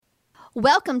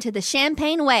Welcome to the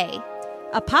Champagne Way,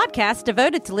 a podcast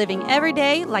devoted to living every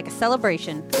day like a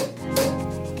celebration.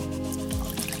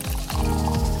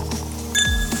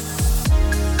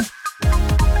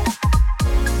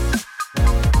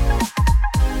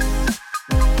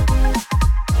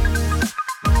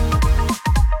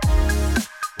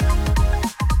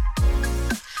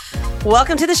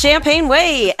 Welcome to the Champagne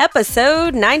Way,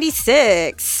 episode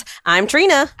 96. I'm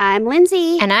Trina. I'm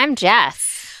Lindsay. And I'm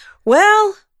Jess.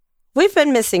 Well, we've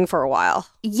been missing for a while.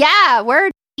 Yeah,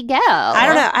 where'd you go? I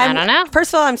don't know. I don't know.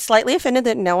 First of all, I'm slightly offended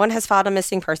that no one has filed a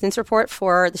missing persons report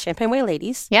for the Champagne Way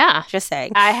ladies. Yeah. Just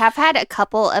saying. I have had a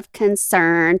couple of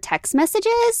concerned text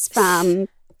messages from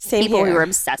Same people here. who were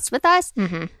obsessed with us.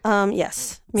 Mm-hmm.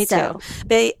 Yes, me So.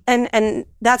 too. And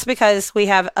that's because we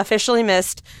have officially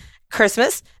missed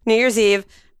Christmas, New Year's Eve,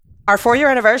 our 4-year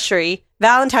anniversary,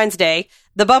 Valentine's Day,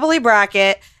 the bubbly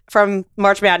bracket from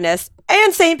March Madness,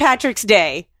 and St. Patrick's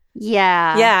Day.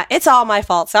 Yeah. Yeah, it's all my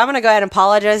fault. So I'm going to go ahead and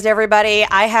apologize to everybody.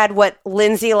 I had what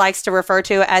Lindsay likes to refer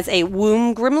to as a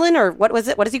womb gremlin, or what was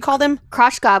it? What does he call them?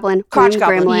 Crotch goblin. Crotch womb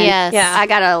goblin. gremlin. Yes. Yeah. I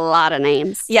got a lot of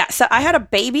names. Yeah, so I had a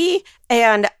baby,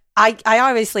 and I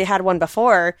obviously had one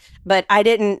before, but I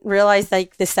didn't realize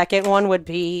like the second one would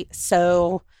be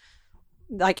so...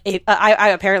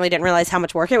 I apparently didn't realize how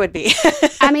much work it would be.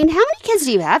 I mean, how many kids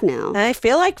do you have now? I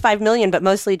feel like 5 million, but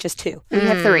mostly just 2. You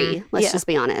have 3. Let's Yeah. just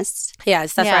be honest.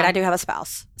 Yes, that's Yeah. right. I do have a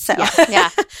spouse. So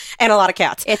Yeah. and a lot of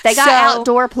cats. If they got So-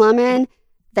 outdoor plumbing,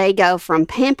 they go from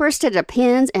Pampers to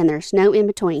Depends, and there's no in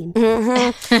between.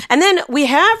 Mhm. And then we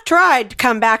have tried to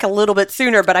come back a little bit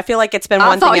sooner, but I feel like it's been I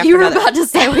one thing thought after you were another. about to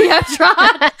say we have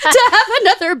tried to have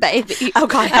another baby. Oh,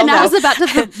 God, hell And I no. was about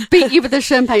to beat you with a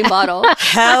champagne bottle.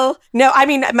 Hell no. I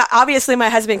mean, obviously my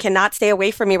husband cannot stay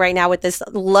away from me right now with this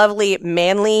lovely,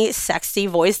 manly, sexy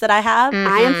voice that I have.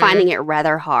 I am finding it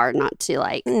rather hard not to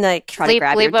try to Leap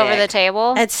grab your over the dick.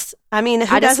 table. It's, I mean,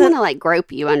 who I just doesn't? want to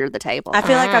grope you under the table. I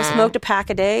feel like I've smoked a pack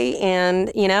a day,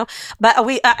 and but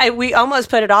we almost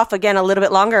put it off again a little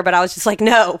bit longer. But I was just like,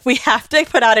 no, we have to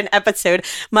put out an episode.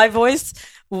 My voice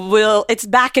it's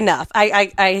back enough.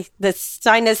 The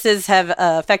sinuses have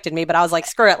affected me, but I was like,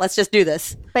 screw it, let's just do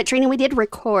this. But Trina, we did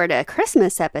record a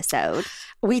Christmas episode.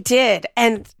 We did,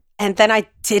 and then I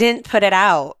didn't put it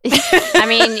out. I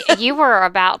mean, you were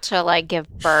about to give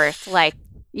birth, like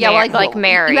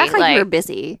Mary. You act like you were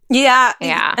busy. Yeah,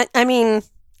 Yeah. I mean,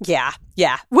 yeah.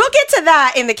 We'll get to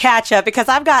that in the catch up because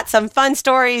I've got some fun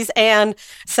stories and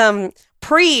some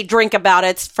pre-drink about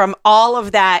it from all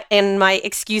of that and my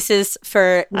excuses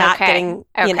for not getting,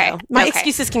 my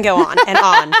excuses can go on and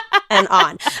on and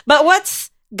on. But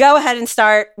let's go ahead and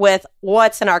start with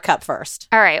what's in our cup first.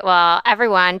 All right. Well,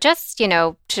 everyone, just,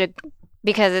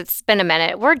 because it's been a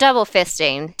minute, we're double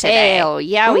fisting today. Oh,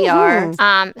 yeah, we are.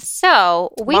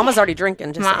 So we Mama's already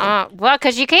drinking, just saying. well,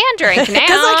 because you can drink now. Because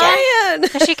I can.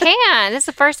 Because you can. This is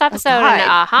the first episode in God,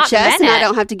 a hot Jess minute. and I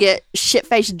don't have to get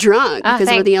shit-faced drunk Oh, because we're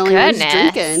thank the only ones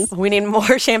goodness. drinking. We need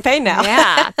more champagne now.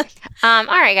 Yeah. All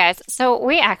right, guys. So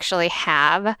we actually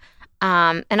have,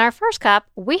 in our first cup,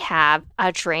 we have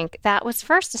a drink that was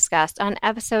first discussed on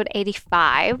episode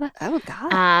 85 Oh,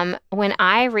 God. when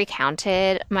I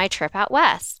recounted my trip out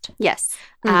west. Yes.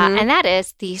 And that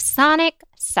is the Sonic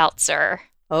Seltzer.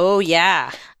 Oh,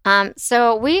 yeah.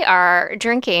 So we are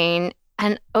drinking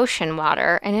an ocean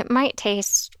water, and it might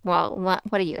taste, well, what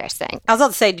do you guys think? I was about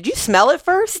to say, did you smell it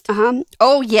first?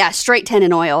 Oh, yeah, straight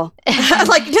tannin oil.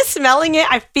 Like, just smelling it,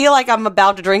 I feel like I'm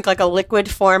about to drink, a liquid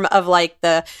form of,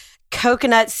 the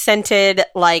coconut scented,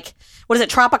 what is it,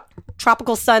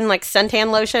 tropical sun,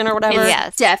 suntan lotion or whatever?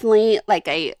 Yes. Definitely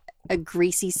a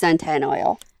greasy suntan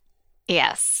oil.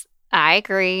 Yes, I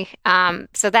agree.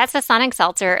 So that's a Sonic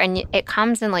Seltzer, and it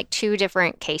comes in 2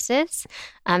 different cases.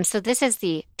 So this is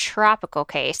the tropical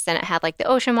case, and it had the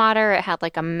ocean water. It had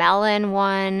a melon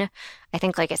one, I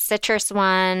think a citrus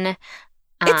one.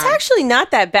 It's actually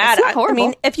not that bad. It's not horrible. I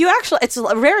mean, if you it's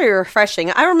very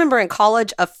refreshing. I remember in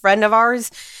college, a friend of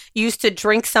ours used to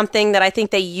drink something that I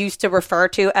think they used to refer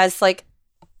to as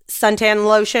suntan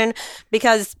lotion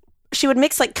because she would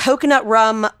mix coconut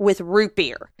rum with root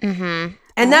beer. Mm-hmm.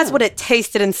 And that's what it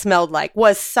tasted and smelled like,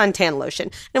 was suntan lotion.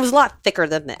 And it was a lot thicker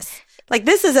than this.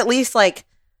 This is at least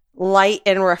light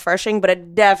and refreshing, but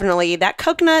it definitely, that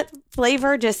coconut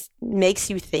flavor just makes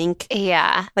you think.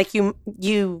 Yeah.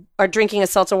 You are drinking a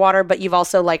seltzer water, but you've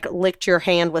also licked your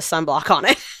hand with sunblock on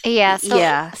it. Yeah. So,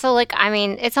 Yeah. So I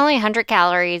mean, it's only 100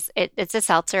 calories. It's a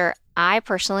seltzer. I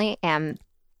personally am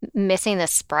missing the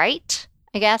Sprite,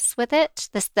 I guess, with it,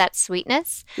 that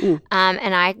sweetness. And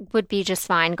I would be just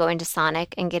fine going to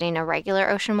Sonic and getting a regular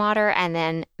ocean water and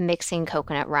then mixing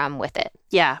coconut rum with it.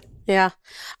 Yeah. Yeah.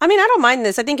 I mean, I don't mind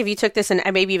this. I think if you took this and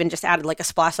maybe even just added like a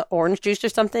splash of orange juice or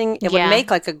something, it would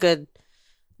make like a good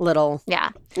little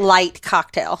light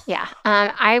cocktail. Yeah.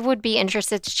 I would be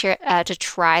interested to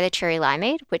try the cherry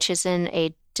limeade, which is in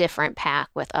a different pack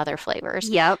with other flavors.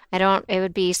 Yep. It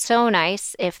would be so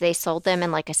nice if they sold them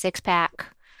in like a 6-pack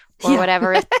or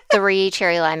whatever. 3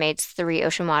 cherry limeades, 3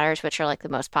 ocean waters, which are like the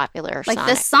most popular. Like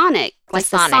the Sonic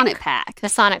pack. The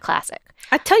Sonic Classic.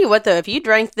 I tell you what, though, if you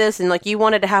drank this and like you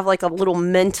wanted to have like a little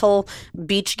mental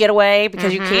beach getaway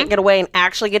because you can't get away and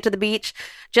actually get to the beach,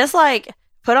 just like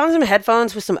put on some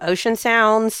headphones with some ocean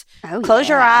sounds, close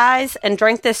your eyes, and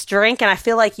drink this drink, and I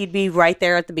feel like you'd be right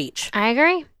there at the beach. I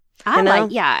agree.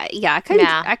 I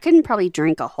couldn't probably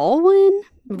drink a whole one.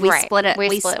 We split it.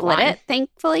 We split it,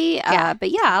 thankfully. Yeah. But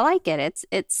yeah, I like it.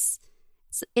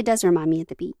 It does remind me of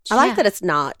the beach. I like that it's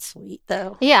not sweet,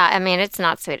 though. Yeah, I mean, it's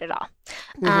not sweet at all.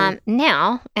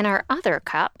 Now, in our other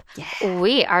cup,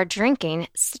 we are drinking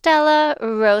Stella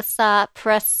Rosa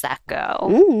Prosecco.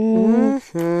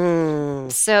 Mm-hmm.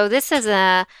 So this is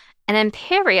an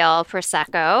Imperial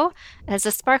Prosecco. It's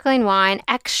a sparkling wine,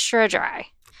 extra dry.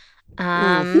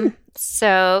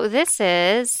 So this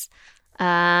is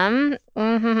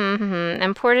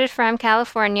imported from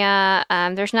California.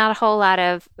 There's not a whole lot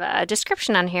of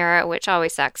description on here, which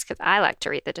always sucks because I like to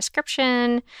read the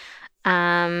description.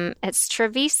 It's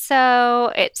Treviso.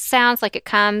 It sounds like it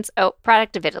comes.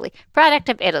 Product of Italy. Product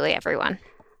of Italy, everyone.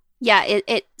 Yeah,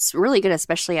 it's really good,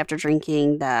 especially after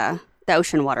drinking the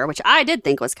ocean water, which I did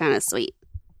think was kind of sweet.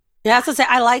 Yeah, I was going to say,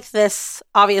 I like this,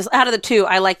 obviously, out of the two,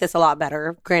 I like this a lot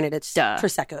better. Granted, it's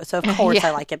Prosecco, so of course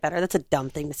I like it better. That's a dumb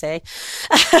thing to say.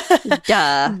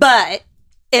 Duh. But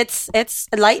it's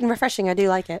light and refreshing. I do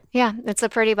like it. Yeah, it's a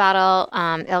pretty bottle.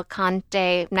 Il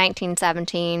Conte,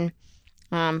 1917,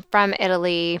 from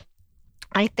Italy.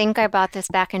 I think I bought this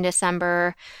back in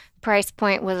December. Price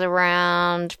point was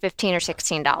around $15 or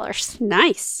 $16.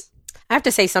 Nice. I have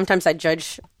to say, sometimes I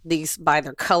judge these by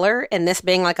their color, and this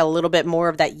being like a little bit more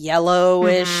of that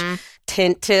yellowish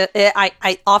tint to it,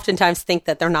 I oftentimes think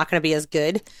that they're not going to be as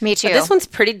good. Me too. But this one's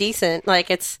pretty decent.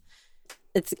 Like it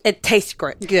tastes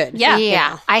great, good. Yeah.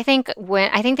 Yeah. I think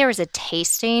there was a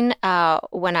tasting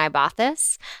when I bought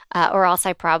this, or else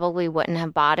I probably wouldn't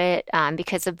have bought it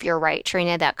because of, you're right,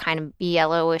 Trina, that kind of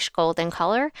yellowish golden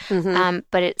color.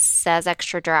 But it says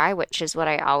extra dry, which is what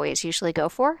I always usually go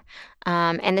for.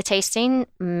 And the tasting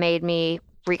made me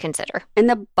reconsider. And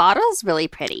the bottle's really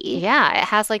pretty. Yeah, it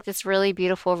has like this really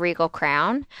beautiful regal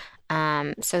crown.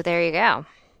 So there you go.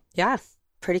 Yeah,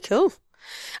 pretty cool.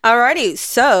 Alrighty,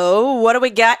 so what do we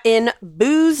got in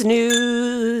booze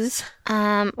news?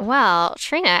 Well,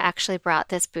 Trina actually brought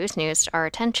this booze news to our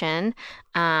attention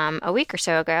a week or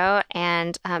so ago,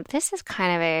 and this is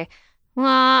kind of a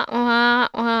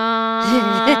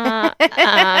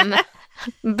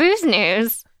booze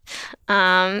news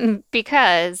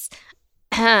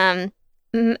because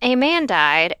a man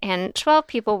died and 12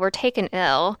 people were taken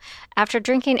ill after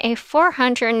drinking a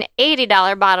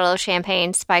 $480 bottle of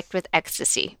champagne spiked with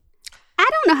ecstasy. I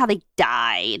don't know how they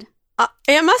died.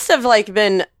 It must have like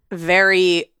been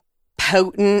very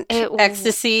potent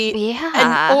ecstasy.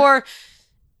 Yeah. Or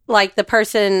like the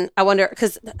person, I wonder,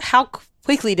 because how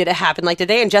quickly did it happen? Like, did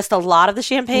they ingest a lot of the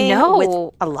champagne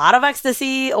with a lot of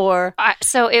ecstasy, or?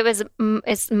 So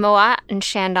it's Moet and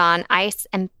Chandon Ice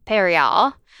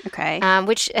Imperial. Okay.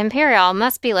 Which Imperial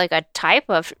must be like a type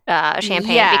of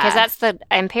champagne because that's the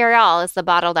Imperial is the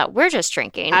bottle that we're just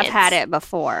drinking. I've had it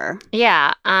before.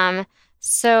 Yeah.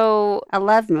 So I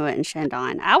love Moet and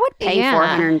Chandon. I would pay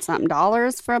 $400 and something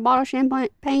for a bottle of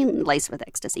champagne laced with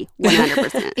ecstasy.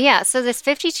 100%. Yeah. So this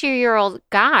 52-year-old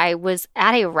guy was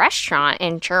at a restaurant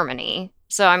in Germany.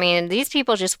 So, I mean, these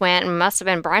people just went and must have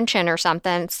been brunching or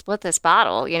something, split this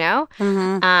bottle, you know?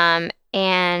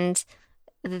 And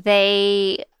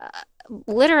they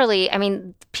literally, I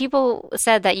mean, people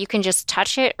said that you can just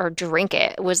touch it or drink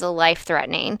it. It was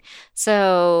life-threatening.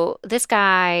 So this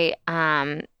guy,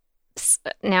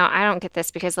 now I don't get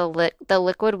this because the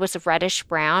liquid was reddish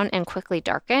brown and quickly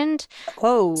darkened.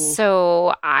 Whoa.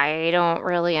 So I don't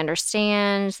really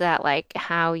understand that, like,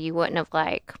 how you wouldn't have,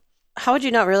 like... How would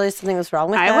you not realize something was wrong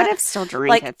with that? I would have still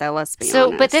drank it, though, let's be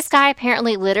honest. But this guy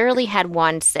apparently literally had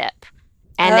one sip.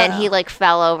 And then he, like,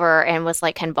 fell over and was,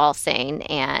 like, convulsing.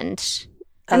 And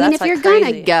I mean, if you're going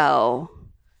to go,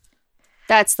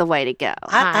 that's the way to go.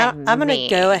 I'm going to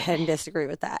go ahead and disagree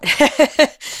with that.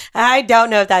 I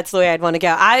don't know if that's the way I'd want to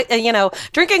go.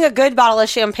 Drinking a good bottle of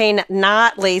champagne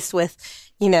not laced with,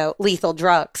 lethal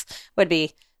drugs would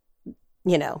be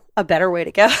a better way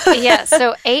to go. Yeah,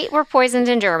 so 8 were poisoned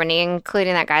in Germany,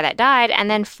 including that guy that died, and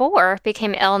then 4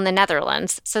 became ill in the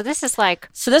Netherlands. So this is like...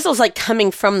 So this was like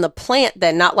coming from the plant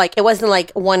then, not like, it wasn't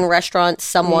like one restaurant,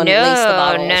 someone laced the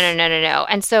bottles. No.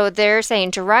 And so they're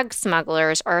saying drug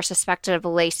smugglers are suspected of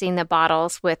lacing the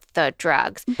bottles with the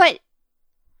drugs. But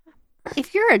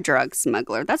if you're a drug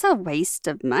smuggler, that's a waste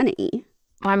of money.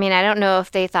 I mean, I don't know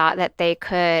if they thought that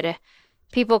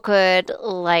people could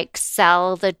like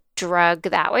sell the drug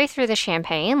that way through the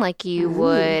champagne, like you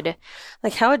would.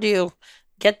 Like, how would you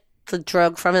get the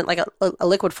drug from it? Like a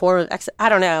liquid form of ecstasy? I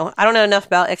don't know. I don't know enough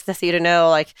about ecstasy to know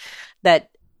like that.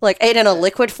 Like it in a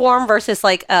liquid form versus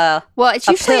like it's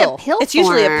usually a pill. It's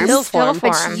usually a pill form,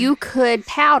 but you could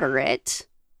powder it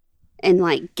and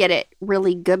like get it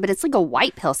really good, but it's like a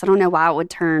white pill, so I don't know why it would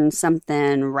turn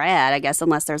something red, I guess,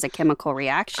 unless there's a chemical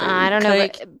reaction. I don't know,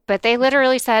 but they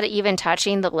literally said even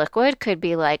touching the liquid could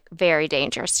be like very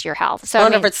dangerous to your health. So I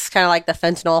wonder if it's kind of like the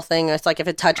fentanyl thing. It's like if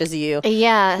it touches you.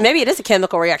 Yeah. Maybe it is a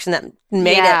chemical reaction that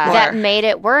made it worse. That made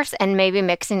it worse, and maybe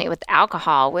mixing it with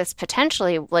alcohol was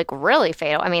potentially like really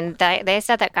fatal. I mean, they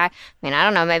said that guy, I mean, I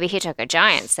don't know, maybe he took a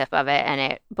giant sip of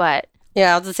it but...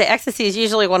 Yeah, I was going to say, ecstasy is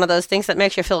usually one of those things that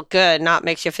makes you feel good, not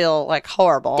makes you feel, like,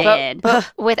 horrible. Dead.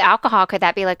 But with alcohol, could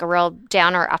that be, like, a real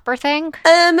downer upper thing?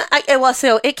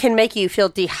 So it can make you feel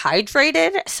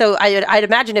dehydrated. So I'd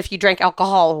imagine if you drank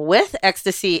alcohol with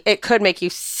ecstasy, it could make you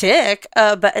sick,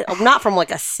 but not from,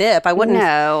 like, a sip. I wouldn't...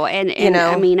 No, and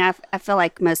I mean, I feel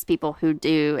like most people who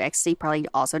do ecstasy probably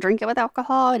also drink it with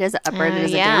alcohol. It is an upper, it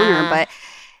is a downer, but...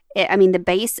 the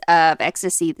base of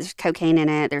ecstasy, there's cocaine in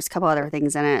it. There's a couple other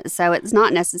things in it. So it's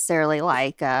not necessarily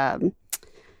like, like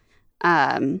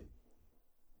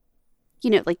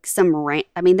some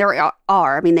there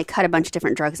are. They cut a bunch of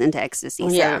different drugs into ecstasy.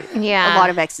 So a lot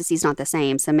of ecstasy is not the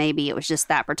same. So maybe it was just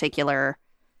that particular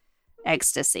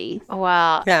ecstasy.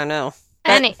 Well, yeah, no.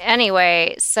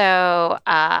 Anyway, so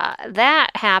that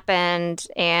happened.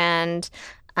 And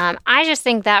I just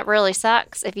think that really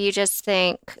sucks if you just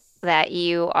think that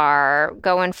you are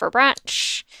going for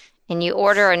brunch and you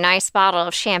order a nice bottle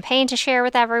of champagne to share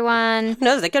with everyone. Who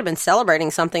knows? They could have been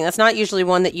celebrating something. That's not usually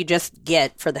one that you just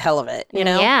get for the hell of it,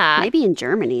 Yeah. Maybe in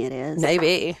Germany it is.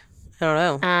 Maybe. I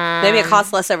don't know. Maybe it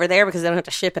costs less over there because they don't have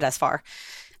to ship it as far.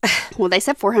 Well, they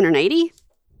said 480.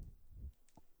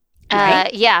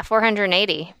 Right? Yeah,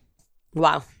 480.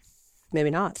 Wow.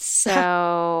 Maybe not.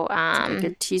 So, a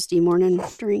good Tuesday morning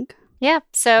drink. Yeah.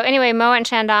 So anyway, Mo and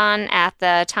Shandon at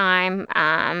the time,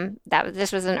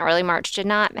 this was in early March, did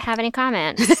not have any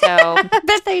comments. So I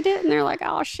bet they didn't. They're like,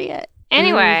 oh shit.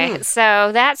 Anyway,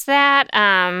 so that's that.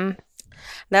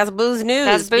 That's booze news.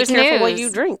 That's booze Be careful news. what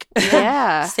you drink.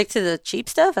 Yeah. Stick to the cheap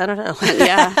stuff. I don't know.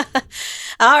 Yeah.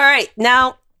 All right,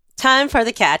 now time for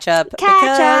the catch up.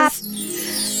 It's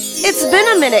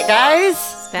been a minute, guys.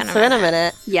 It's been a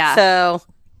minute. Yeah. So,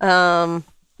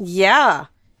 yeah.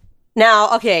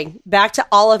 Now, okay, back to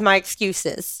all of my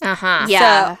excuses. Uh-huh.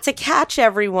 Yeah. So, to catch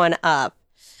everyone up,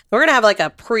 we're going to have like a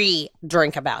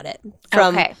pre-drink about it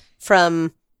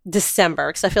from December,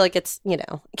 because I feel like it's, I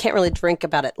can't really drink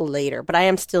about it later, but I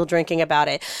am still drinking about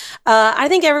it. I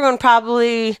think everyone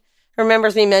probably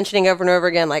remembers me mentioning over and over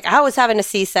again, like, I was having a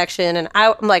C-section, and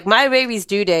I'm like, my baby's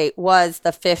due date was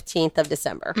the 15th of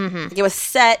December. Mm-hmm. Like, it was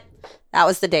set. That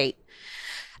was the date.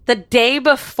 The day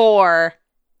before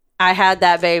I had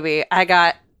that baby, I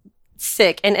got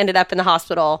sick and ended up in the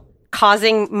hospital,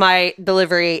 causing my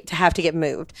delivery to have to get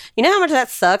moved. You know how much that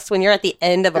sucks when you're at the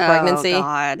end of a pregnancy? Oh,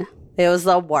 God. It was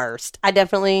the worst. I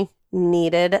definitely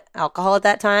needed alcohol at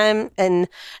that time. And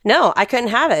no, I couldn't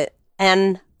have it.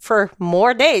 And for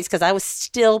more days, because I was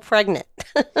still pregnant.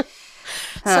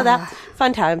 So that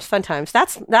fun times.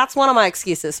 That's one of my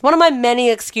excuses. One of my many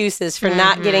excuses for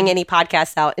not getting any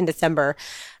podcasts out in December.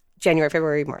 January,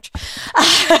 February, March.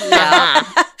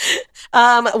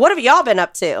 What have y'all been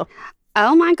up to?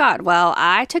 Oh my God. Well,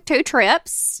 I took 2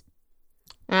 trips.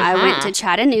 I went to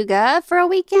Chattanooga for a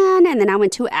weekend, and then I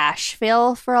went to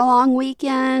Asheville for a long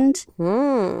weekend.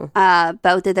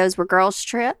 Both of those were girls'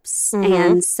 trips.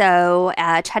 And so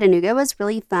Chattanooga was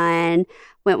really fun.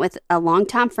 Went with a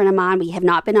longtime friend of mine. We have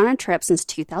not been on a trip since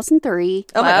 2003.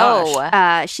 Oh my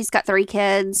gosh. She's got 3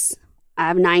 kids. I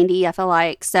have 90, I feel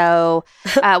like. So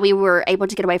we were able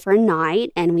to get away for a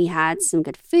night, and we had some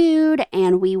good food,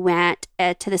 and we went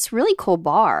to this really cool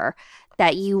bar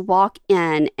that you walk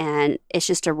in, and it's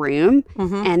just a room,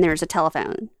 and there's a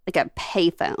telephone, like a pay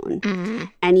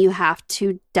phone, and you have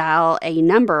to dial a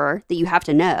number that you have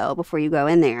to know before you go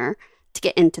in there to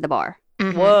get into the bar.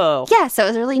 Whoa. Yeah, so it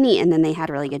was really neat. And then they had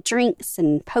really good drinks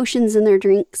and potions in their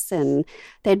drinks, and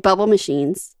they had bubble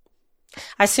machines.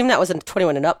 I assume that was a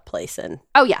 21 and up place then.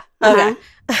 Oh, yeah. Okay.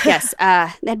 Yes.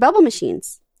 They had bubble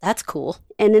machines. That's cool.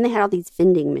 And then they had all these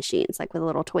vending machines, like with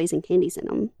little toys and candies in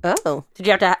them. Oh. Did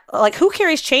you have to, like, who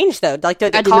carries change, though? Like,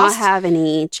 I did not have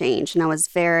any change, and I was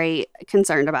very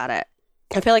concerned about it.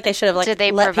 I feel like they should have, like, Did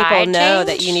they let people provide know change?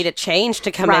 that you needed change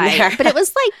to come in there. But it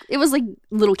was like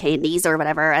little candies or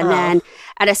whatever. And then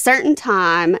at a certain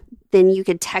time, then you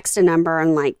could text a number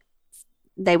and, like,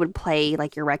 they would play,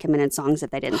 like, your recommended songs if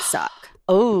they didn't suck.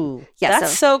 Oh, Yeah,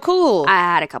 that's so cool. I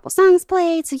had a couple songs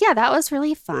played. So, yeah, that was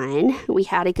really fun. We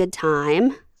had a good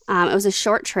time. It was a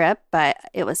short trip, but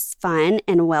it was fun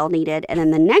and well needed. And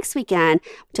then the next weekend,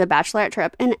 to a bachelorette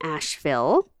trip in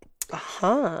Asheville.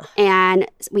 Uh-huh. And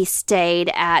we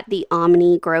stayed at the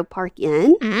Omni Grove Park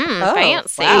Inn.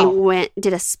 Fancy. Wow. And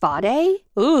did a spa day.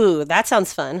 Ooh, that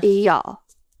sounds fun. Y'all,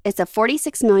 it's a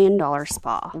 $46 million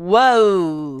spa.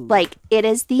 Whoa. Like, it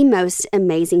is the most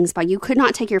amazing spa. You could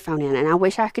not take your phone in, and I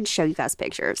wish I could show you guys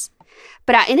pictures.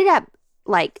 But I ended up,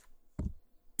 like,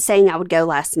 saying I would go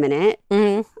last minute.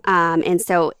 Mm-hmm. And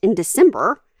so in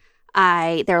December,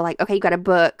 they were like, okay, you got to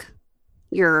book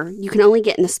you can only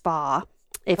get in the spa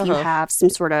if you have some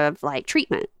sort of, like,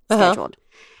 treatment scheduled.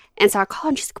 And so I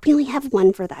called and she's like, we only have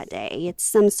one for that day. It's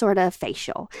some sort of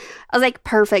facial. I was like,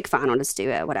 perfect, fine, I'll just do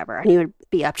it, whatever. I knew it would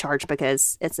be upcharged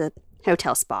because it's a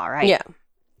hotel spa, right? Yeah.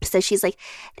 So she's like,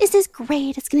 this is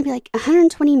great. It's going to be like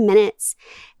 120 minutes.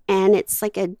 And it's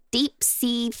like a deep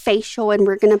sea facial. And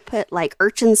we're going to put like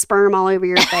urchin sperm all over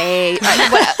your face.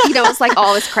 It's like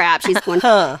all this crap. She's going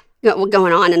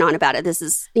on and on about it. This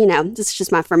is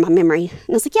just from my memory. And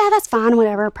I was like, yeah, that's fine,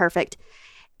 whatever, perfect.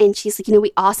 And she's like,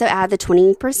 we also add the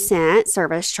 20%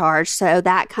 service charge. So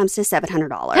that comes to $700.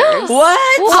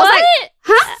 What? What?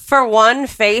 For one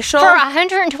facial? For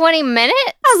 120 minutes?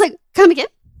 I was like, come again?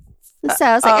 So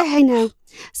I was like, I know.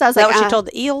 So I was Is that like, what you told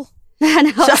the eel? I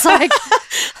know. I was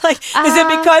like, is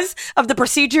it because of the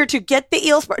procedure to get the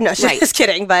eel sperm? No, she's just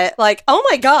kidding. But like, oh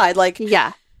my God. Like,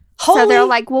 yeah. Holy... So they're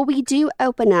like, well, we do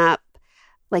open up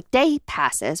like day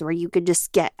passes where you could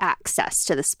just get access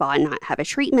to the spa and not have a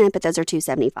treatment, but those are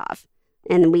 $275.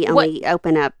 And we only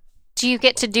open up. Do you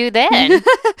get to do then?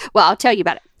 Well, I'll tell you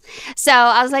about it. So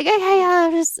I was like, okay,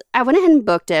 I went ahead and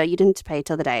booked it. You didn't have to pay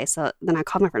till the day. So then I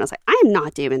called my friend. I was like, I am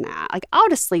not doing that. Like, I'll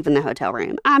just sleep in the hotel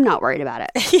room. I'm not worried about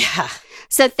it. Yeah.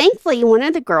 So thankfully, one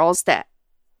of the girls that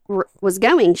was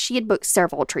going, she had booked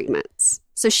several treatments.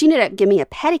 So she ended up giving me a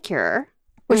pedicure,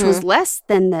 which was less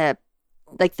than the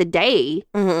day.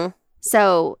 Mm-hmm.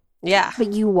 So, yeah.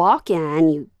 But you walk in,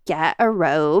 you get a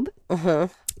robe,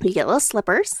 you get little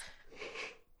slippers,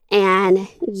 and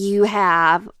you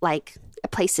have like a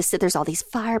place to sit. There's all these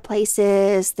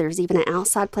fireplaces. There's even an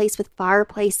outside place with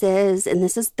fireplaces. And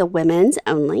this is the women's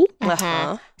only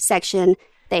section.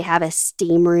 They have a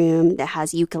steam room that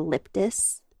has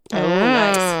eucalyptus. Oh,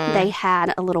 nice. They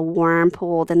had a little warm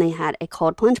pool. Then they had a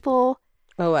cold plunge pool.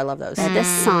 Oh, I love those. They had the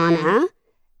sauna.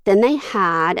 Then they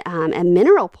had a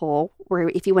mineral pool where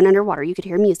if you went underwater, you could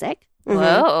hear music.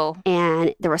 Whoa.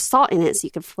 And there was salt in it so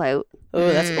you could float. Oh,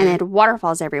 that's And they had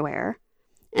waterfalls everywhere.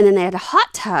 And then they had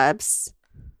hot tubs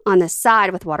on the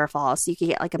side with waterfalls so you could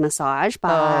get like a massage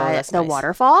by the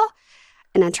waterfall.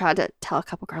 And I tried to tell a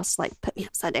couple girls to like put me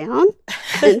upside down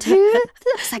into it.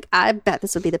 I was like, I bet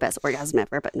this would be the best orgasm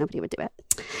ever, but nobody would do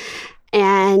it.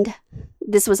 And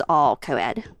this was all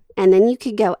co-ed. And then you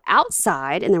could go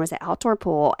outside and there was an outdoor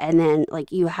pool. And then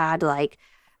like you had like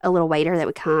a little waiter that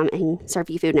would come and serve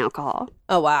you food and alcohol.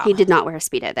 Oh, wow. He did not wear a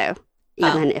Speedo though.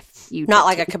 Even if you not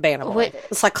like a cabana boy.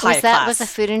 It's like high class. Was the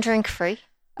food and drink free?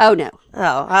 Oh no.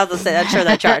 Oh, I was gonna say I'm sure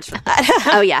they charged for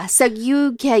that. Oh yeah. So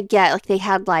you could get like they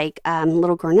had like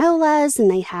little granolas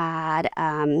and they had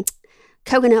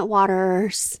coconut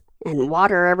waters and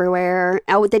water everywhere.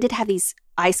 Oh, they did have these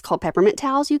ice cold peppermint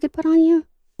towels you could put on you.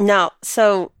 No.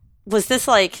 So was this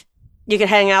like you could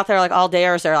hang out there like all day,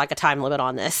 or is there like a time limit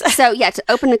on this? So yeah, to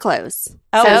open to close.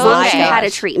 Oh, so as long my as you had a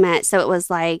gosh. treatment, so it was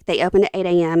like they opened at 8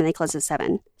 a.m. and they closed at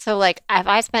 7. So like if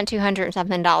I spent $200 and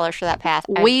something for that pass,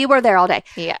 We were there all day.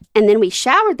 Yeah. And then we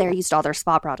showered there, used all their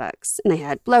spa products. And they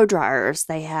had blow dryers,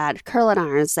 they had curling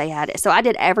irons, so I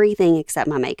did everything except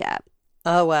my makeup.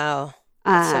 Oh, wow.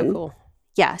 That's so cool.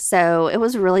 Yeah, so it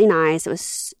was really nice.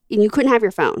 And you couldn't have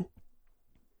your phone.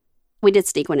 We did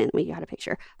sneak one in. We got a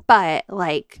picture. But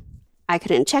like I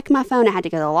couldn't check my phone. I had to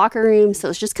go to the locker room. So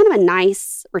it was just kind of a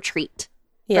nice retreat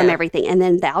from everything. And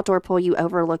then the outdoor pool, you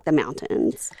overlook the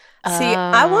mountains. See,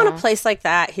 I want a place like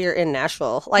that here in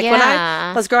Nashville. Like when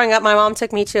I was growing up, my mom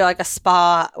took me to like a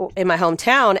spa in my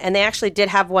hometown, and they actually did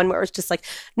have one where it was just like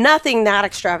nothing that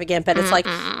extravagant, but it's like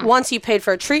once you paid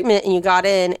for a treatment and you got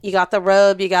in, you got the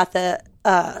robe, you got the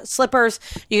slippers.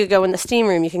 You could go in the steam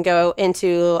room. You can go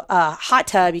into a hot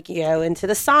tub. You can go into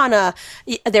the sauna.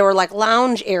 There were like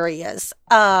lounge areas.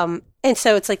 And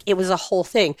so it's like, it was a whole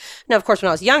thing. Now, of course, when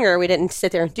I was younger, we didn't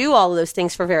sit there and do all of those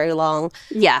things for very long.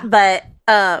 Yeah. But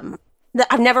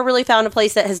I've never really found a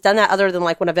place that has done that other than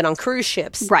like when I've been on cruise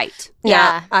ships. Right.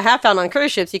 Yeah. Now, I have found on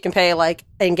cruise ships, you can pay like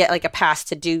and get like a pass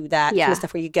to do that kind of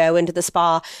stuff where you go into the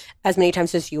spa as many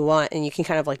times as you want and you can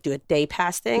kind of like do a day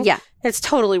pass thing. Yeah. It's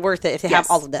totally worth it if they have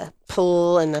all of the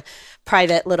pool and the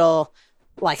private little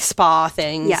like spa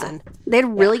things. Yeah. And they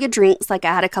had really good drinks. Like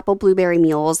I had a couple blueberry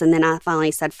mules and then I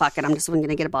finally said, fuck it, I'm just going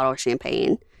to get a bottle of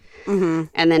champagne. Mm-hmm.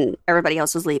 And then everybody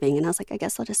else was leaving and I was like, I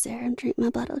guess I'll just sit here and drink my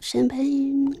bottle of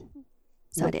champagne.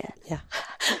 So I did. Yeah.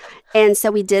 And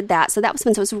so we did that. So that was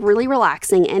fun. So it was really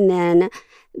relaxing. And then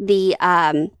they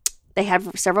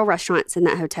have several restaurants in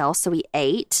that hotel. So we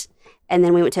ate. And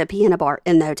then we went to a piano bar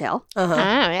in the hotel. Uh-huh. Oh,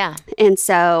 yeah. And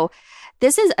so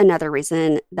this is another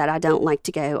reason that I don't like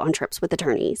to go on trips with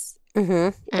attorneys.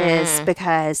 Is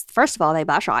because, first of all, they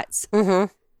buy shots. I'm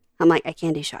like, I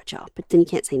can do shot, y'all. But then you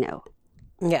can't say no.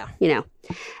 Yeah. You know.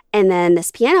 And then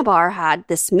this piano bar had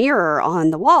this mirror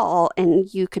on the wall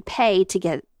and you could pay to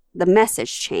get the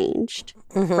message changed.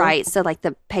 Right? So like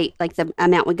the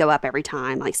amount would go up every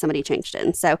time like somebody changed it.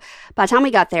 And so by the time we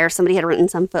got there, somebody had written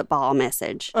some football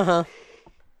message.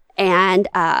 And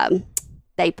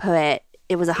they put,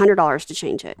 it was $100 to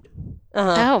change it.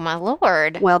 Oh, my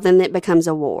Lord. Well, then it becomes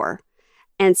a war.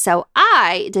 And so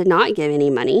I did not give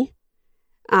any money.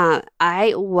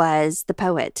 I was the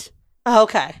poet.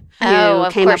 Okay. Who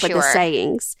Of came up course with you the were.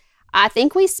 sayings. I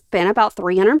think we spent about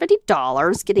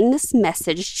 $350 getting this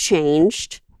message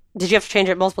changed. Did you have to change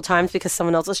it multiple times because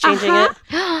someone else was changing it?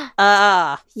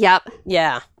 Yep.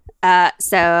 Yeah.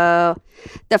 So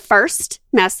the first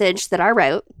message that I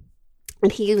wrote,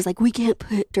 and he was like, we can't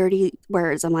put dirty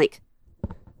words. I'm like,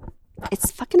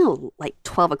 it's fucking like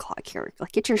 12 o'clock here.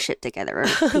 Like, get your shit together.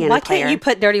 Why can't you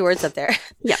put dirty words up there?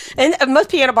 Yeah. And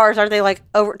most piano bars, aren't they like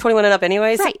over 21 and up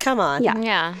anyways? Right. Come on. Yeah.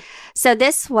 Yeah. So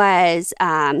this was,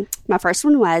 my first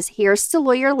one was, here's to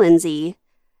lawyer Lindsay.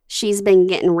 She's been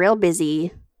getting real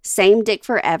busy. Same dick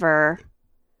forever.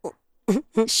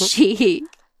 She's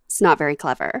not very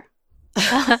clever.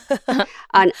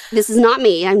 This is not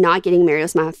me. I'm not getting married. It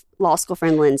was my law school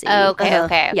friend, Lindsay.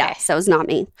 Okay. Yeah, so it's not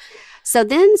me. So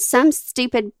then some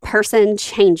stupid person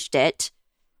changed it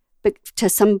to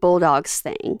some Bulldogs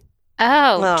thing.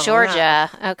 Oh, Oh, Georgia.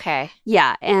 Okay.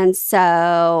 Yeah, and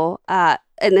so, and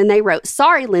then they wrote,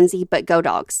 sorry, Lindsay, but go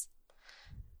Dogs.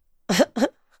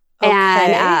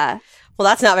 And, well,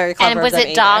 that's not very clever. And was of them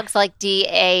it either. dogs like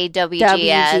DAWGS?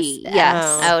 WG,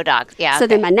 yes. Oh, dogs. Yeah. So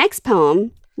okay. then my next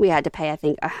poem, we had to pay, I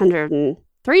think,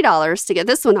 $103 to get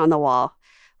this one on the wall,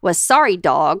 was sorry,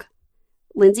 dog.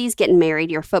 Lindsay's getting married.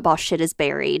 Your football shit is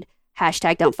buried.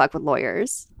 # don't fuck with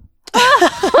lawyers.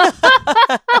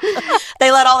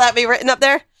 They let all that be written up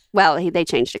there? Well, they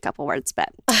changed a couple words, but.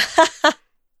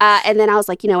 And then I was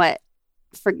like, you know what?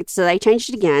 So they changed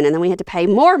it again, and then we had to pay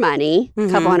more money, a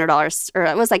couple $100, or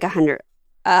it was like $160.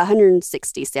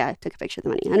 See, I took a picture of the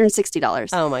money. $160.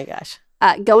 Oh my gosh.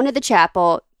 Go into the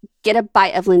chapel, get a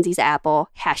bite of Lindsay's apple.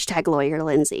 # lawyer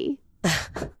Lindsay.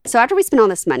 So after we spent all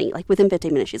this money, like within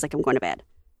 15 minutes, she's like, I'm going to bed.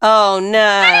 Oh no.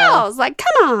 I was like,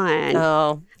 come on.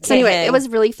 Oh. So anyway, it was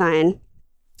really fun.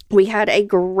 We had a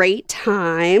great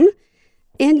time.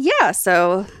 And yeah,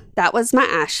 so that was my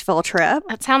Asheville trip.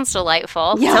 That sounds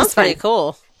delightful. Yeah, it was Sounds pretty fun.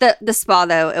 cool. The spa,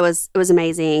 though, it was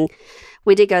amazing.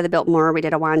 We did go to the Biltmore. We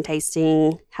did a wine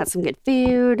tasting, had some good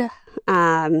food.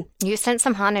 You sent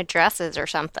some haunted dresses or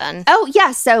something. Oh,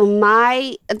 yeah. So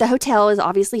the hotel is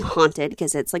obviously haunted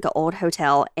because it's like an old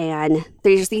hotel. And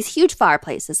there's these huge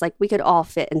fireplaces. Like, we could all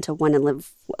fit into one and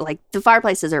live. Like, the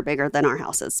fireplaces are bigger than our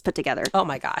houses put together. Oh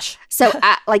my gosh. So,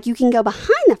 like, you can go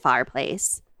behind the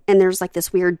fireplace. And there's like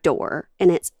this weird door,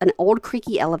 and it's an old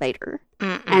creaky elevator.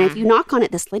 And if you knock on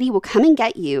it, this lady will come and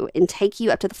get you and take you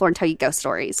up to the floor and tell you ghost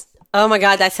stories. Oh my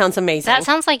God, that sounds amazing. That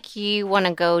sounds like you want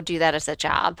to go do that as a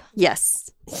job.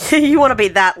 Yes. You want to be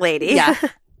that lady. Yeah.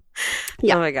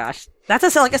 Yeah. Oh my gosh.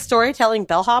 That's like a storytelling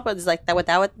bellhop. It's like that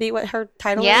would be what her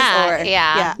title Yeah, is? Or,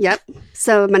 yeah. Yep.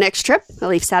 So my next trip, I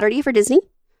leave Saturday for Disney.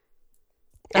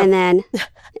 And then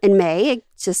in May, I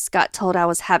just got told I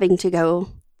was having to go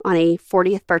on a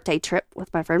 40th birthday trip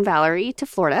with my friend Valerie to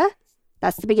Florida.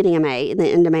 That's the beginning of May. And the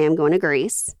end of May, I'm going to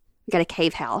Greece. We got a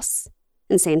cave house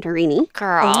in Santorini.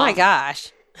 Girl. Oh my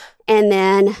gosh. And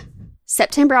then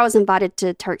September, I was invited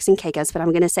to Turks and Caicos, but I'm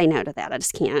going to say no to that. I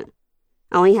just can't.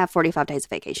 I only have 45 days of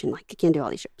vacation. Like, I can't do all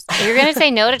these trips. You're going to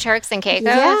say no to Turks and Caicos?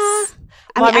 Yeah.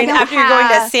 I mean, after you're going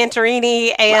to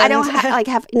Santorini and... I don't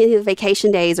have any of the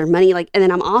vacation days or money. Like, and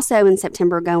then I'm also in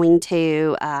September going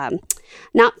to,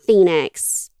 not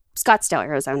Phoenix, Scottsdale,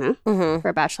 Arizona for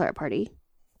a bachelorette party.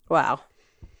 Wow.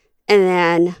 And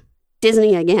then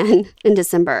Disney again in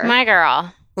December. My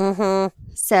girl.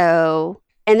 So,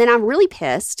 and then I'm really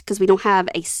pissed because we don't have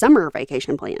a summer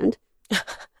vacation planned.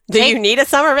 Do you need a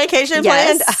summer vacation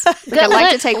planned? I'd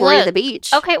like to take Rory to the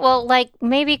beach. Okay, well, like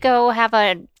maybe go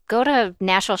to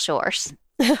Natural Shores.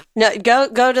 No, go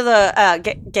to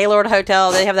the Gaylord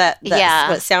Hotel. They have that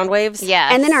what, sound waves. Yeah.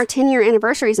 And then our 10-year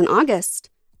anniversary is in August.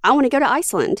 I want to go to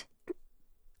Iceland.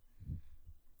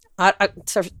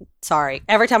 Sorry.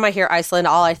 Every time I hear Iceland,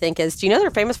 all I think is, do you know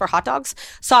they're famous for hot dogs?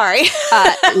 Sorry.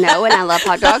 No, and I love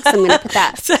hot dogs. I'm going to put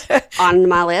that on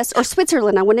my list. Or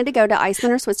Switzerland. I wanted to go to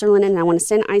Iceland or Switzerland, and I want to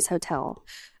stay in an ice hotel.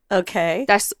 Okay.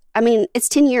 It's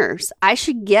 10 years. I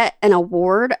should get an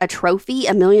award, a trophy,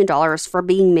 $1 million for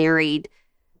being married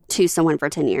to someone for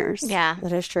 10 years. Yeah.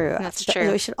 That is true. That's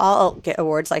true. We should all get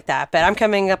awards like that. But I'm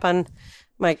coming up on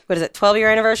my, 12-year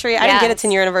anniversary? I didn't get a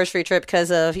 10-year anniversary trip because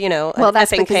of, well,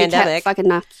 that's an because pandemic. it kept fucking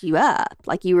knock you up.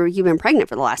 Like you've been pregnant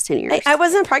for the last 10 years. I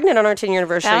wasn't pregnant on our 10-year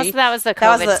anniversry. That was the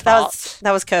COVID's fault.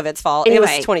 That was COVID's fault. Anyway,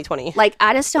 it was 2020. Like,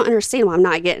 I just don't understand why I'm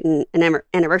not getting an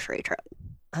anniversary trip.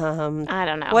 I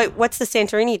don't know. Wait, what's the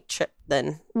Santorini trip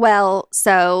then? Well,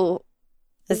 so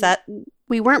is that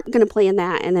we weren't going to plan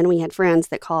that, and then we had friends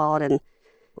that called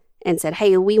and said,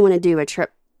 "Hey, we want to do a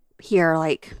trip here.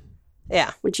 Like,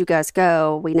 yeah, would you guys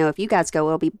go? We know if you guys go,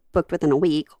 it'll be booked within a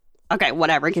week." Okay,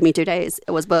 whatever. Give me 2 days.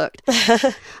 It was booked.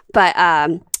 But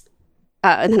and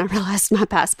then I realized my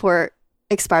passport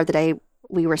expired the day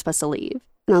we were supposed to leave,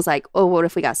 and I was like, "Oh, what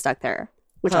if we got stuck there?"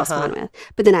 Which I was fine with.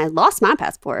 But then I lost my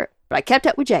passport, but I kept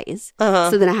up with Jay's.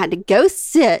 So then I had to go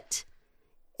sit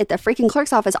at the freaking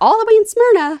clerk's office all the way in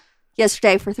Smyrna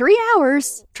yesterday for 3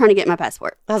 hours trying to get my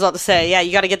passport. I was about to say, yeah,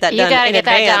 you got to get that done. You got to get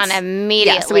advance. that done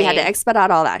immediately. Yeah, so we had to expedite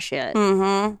all that shit.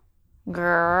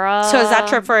 Girl. So is that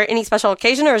trip for any special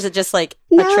occasion, or is it just like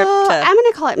No, a trip to... I'm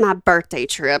going to call it my birthday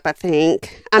trip, I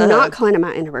think. I'm not calling it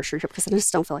my anniversary trip because I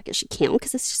just don't feel like it should count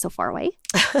because it's just so far away.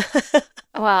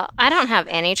 Well, I don't have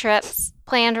any trips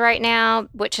planned right now,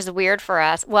 which is weird for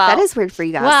us. Well, That is weird for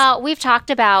you guys. Well, we've talked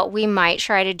about we might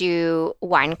try to do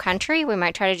wine country. We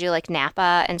might try to do like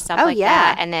Napa and stuff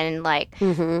that. And then like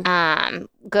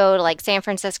go to like San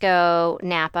Francisco,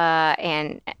 Napa.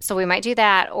 And so we might do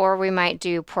that, or we might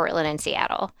do Portland and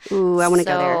Seattle. Ooh, I want to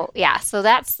go there. Yeah, so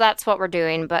that's what we're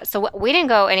doing. But so we didn't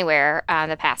go anywhere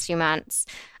the past few months.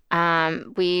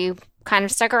 We kind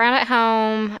of stuck around at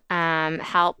home,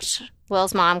 helped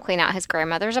Will's mom clean out his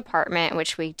grandmother's apartment,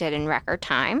 which we did in record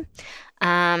time.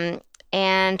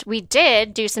 And we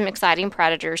did do some exciting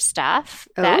Predators stuff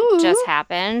that just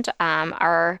happened.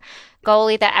 Our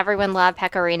goalie that everyone loved,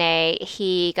 Pecorine,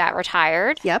 he got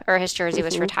retired. Yep. Or his jersey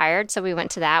was retired. So we went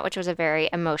to that, which was a very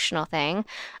emotional thing.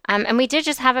 And we did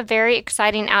just have a very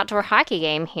exciting outdoor hockey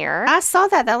game here. I saw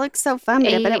that. That looked so fun,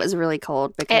 but it was really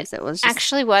cold because it was just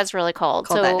actually was really cold.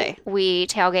 Cold that day. We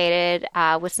tailgated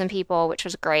with some people, which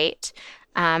was great.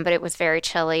 But it was very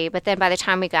chilly. But then by the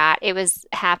time we got,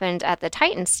 happened at the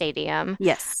Titans Stadium.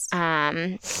 Yes.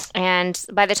 And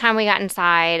by the time we got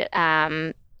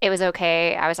inside, it was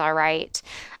okay. I was all right.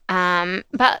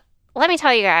 But let me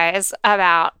tell you guys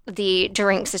about the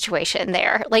drink situation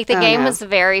there. Like the game was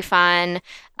very fun.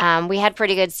 We had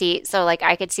pretty good seats, so like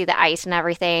I could see the ice and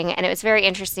everything. And it was very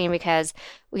interesting because,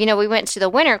 we went to the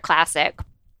Winter Classic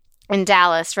in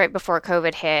Dallas right before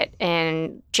COVID hit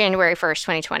in January 1st,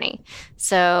 2020.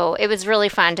 So it was really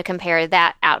fun to compare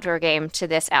that outdoor game to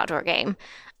this outdoor game.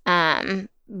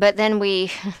 But then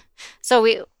so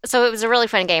it was a really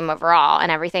fun game overall and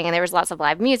everything. And there was lots of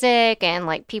live music and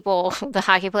like people, the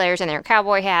hockey players in their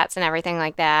cowboy hats and everything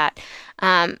like that.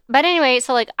 But anyway,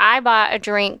 so like I bought a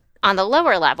drink on the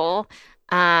lower level,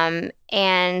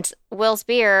 and Will's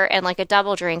beer and like a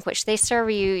double drink, which they serve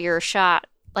you your shot.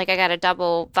 Like I got a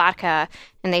double vodka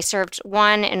and they served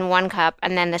one in one cup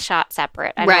and then the shot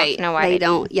separate. I don't know why they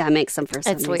don't. Yeah, it makes them for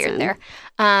some It's reason. weird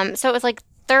there. So it was like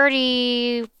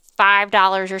 $35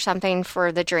 or something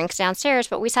for the drinks downstairs,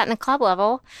 but we sat in the club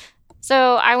level.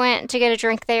 So I went to get a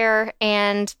drink there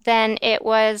and then it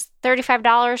was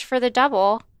 $35 for the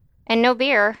double and no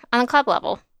beer on the club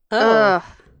level. Ugh.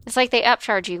 It's like they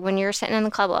upcharge you when you're sitting in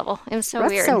the club level. It was so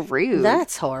That's weird. so rude.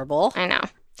 That's horrible. I know.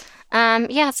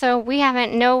 So we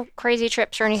haven't, no crazy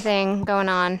trips or anything going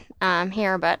on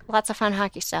here, but lots of fun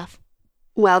hockey stuff.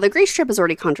 Well, the Greece trip is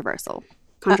already controversial.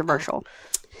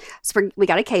 So we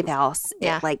got a cave house.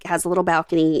 Yeah. It like has a little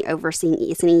balcony overseeing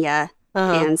Islania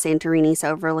and Santorini's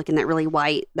overlooking that really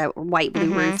white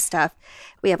blue roof stuff.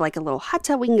 We have like a little hot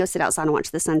tub. We can go sit outside and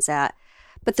watch the sunset.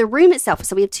 But the room itself,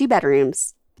 so we have 2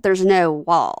 bedrooms. But there's no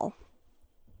wall.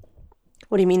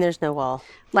 What do you mean there's no wall?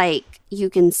 Like, you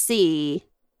can see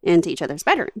into each other's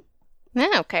bedroom.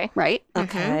 Yeah, okay. Right?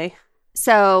 Okay.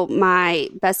 So my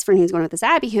best friend who's going with us,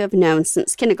 Abby, who I've known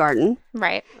since kindergarten,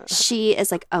 Right. she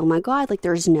is like, oh my God, like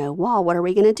there's no wall. What are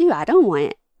we going to do? I don't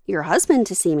want your husband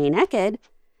to see me naked.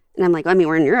 And I'm like, I mean,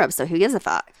 we're in Europe, so who gives a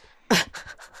fuck?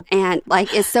 And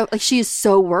like, it's so, like, she is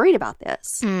so worried about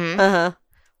this. Uh-huh.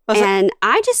 And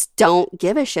I just don't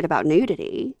give a shit about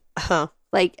nudity. Uh-huh.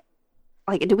 Like,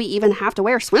 do we even have to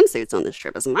wear swimsuits on this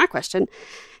trip is my question.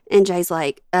 And Jay's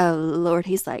like, oh, Lord.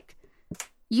 He's like,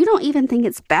 you don't even think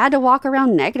it's bad to walk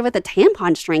around naked with a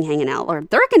tampon string hanging out, or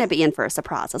they're going to be in for a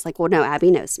surprise. I was like, well, no,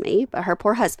 Abby knows me, but her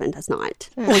poor husband does not.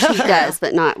 Well, she does,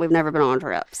 but not. We've never been on a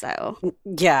trip, so.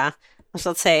 Yeah.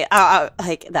 So let's say,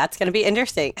 like, that's going to be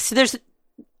interesting. So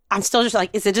I'm still just like,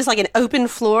 is it just like an open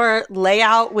floor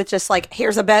layout with just like,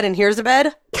 here's a bed and here's a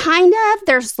bed? Kind of.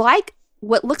 There's like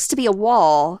what looks to be a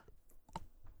wall,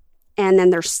 and then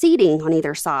there's seating on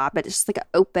either side, but it's just like an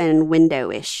open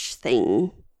window-ish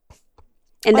thing.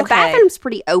 And the bathroom's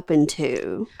pretty open,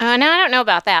 too. No, I don't know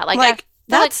about that. Like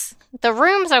that's... Like, the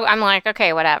rooms, I'm like,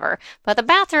 okay, whatever. But the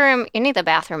bathroom, you need the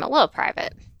bathroom a little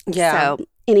private. Yeah. So,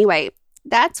 anyway,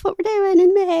 that's what we're doing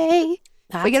in May.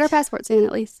 We get our passports in,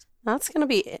 at least. That's going to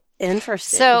be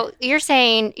interesting. So, you're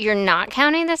saying you're not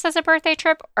counting this as a birthday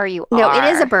trip, or you are? No, it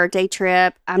is a birthday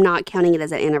trip. I'm not counting it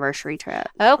as an anniversary trip.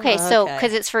 Okay, so,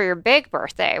 because it's for your big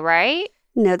birthday, right?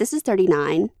 No, this is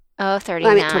 39. Oh,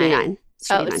 39. I mean, 29.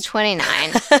 It's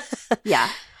 29. Yeah.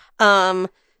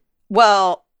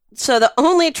 Well, so the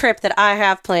only trip that I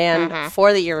have planned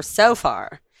for the year so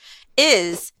far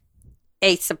is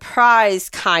a surprise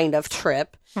kind of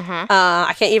trip.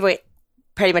 I can't give away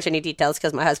pretty much any details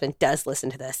because my husband does listen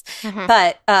to this.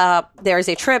 But there is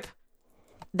a trip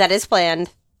that is planned,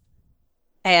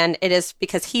 and it is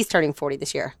because he's turning 40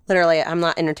 this year. Literally, I'm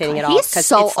not entertaining at all. He's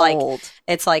so it's like, old.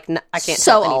 It's like, I can't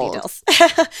So tell any old. details.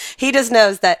 He just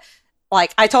knows that,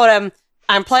 like, I told him,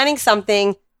 I'm planning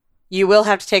something. You will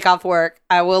have to take off work.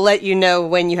 I will let you know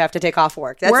when you have to take off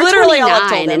work. That's We're literally all I've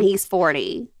 29 told him. and he's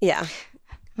 40. Yeah.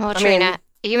 Well, Trina,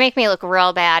 you make me look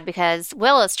real bad because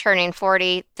Will is turning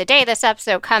 40 the day this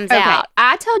episode comes out.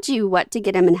 I told you what to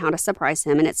get him and how to surprise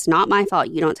him, and it's not my fault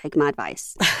you don't take my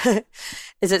advice.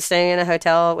 Is it staying in a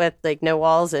hotel with, like, no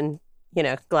walls and,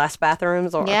 glass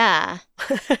bathrooms? Or Yeah.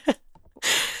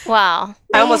 Well,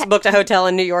 I almost booked a hotel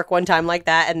in New York one time like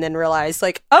that and then realized,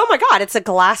 like, oh my God, it's a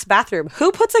glass bathroom.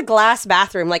 Who puts a glass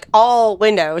bathroom, like, all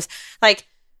windows? Like,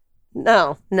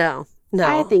 no.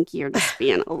 I think you're just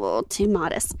being a little too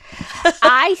modest.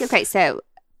 Okay, so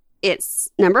it's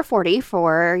number 40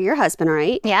 for your husband,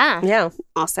 right? yeah, Yeah.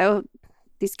 Also,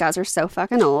 these guys are so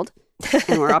fucking old,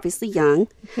 and we're obviously young.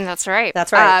 that's right.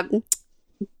 That's right.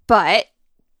 But,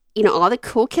 all the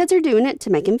cool kids are doing it to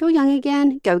make him feel young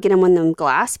again. Go get him one of them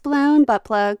glass-blown butt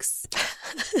plugs.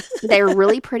 They're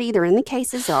really pretty. They're in the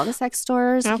cases at all the sex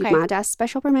stores. Okay. You might ask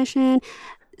special permission.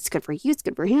 It's good for you. It's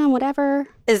good for him. Whatever.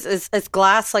 Is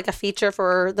glass like a feature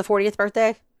for the 40th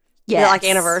birthday? Yeah, Like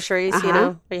anniversaries,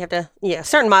 where you have to,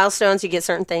 certain milestones, you get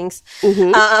certain things.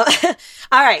 Mm-hmm.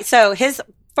 All right, so his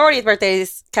 40th birthday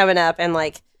is coming up, and,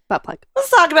 like, Butt plug. let's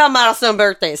talk about milestone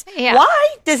birthdays. Yeah.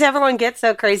 Why does everyone get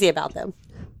so crazy about them?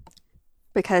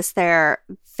 Because they're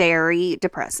very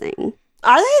depressing.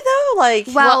 Are they, though? Like,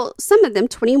 Well, some of them,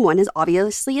 21 is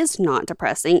not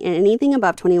depressing, and anything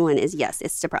above 21 is, yes,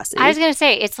 it's depressing. I was going to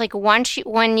say, it's like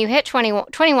when you hit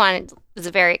 21 is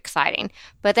very exciting.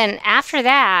 But then after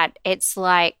that, it's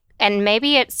like, and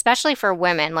maybe it's especially for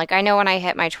women. Like, I know when I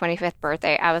hit my 25th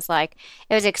birthday, I was like,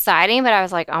 it was exciting, but I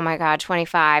was like, oh my God,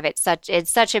 25, it's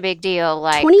such a big deal.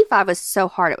 Like, 25 was so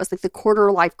hard. It was like the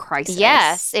quarter life crisis.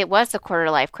 yes, it was the quarter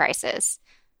life crisis.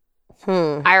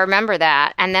 I remember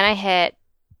that. And then I hit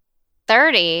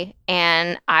 30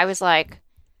 and I was like,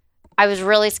 I was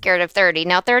really scared of 30.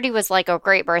 Now, 30 was like a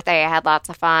great birthday. I had lots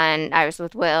of fun. I was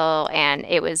with Will and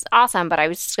it was awesome, but I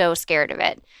was so scared of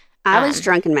it. I was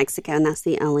drunk in Mexico, and that's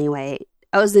the only way.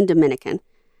 I was in Dominican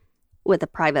with a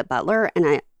private butler and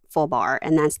a full bar,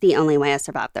 and that's the only way I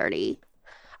survived 30.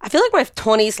 I feel like my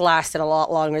 20s lasted a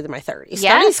lot longer than my 30s.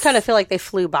 Yes. 30s kind of feel like they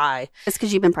flew by. It's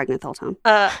because you've been pregnant the whole time.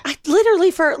 I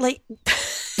literally for, like,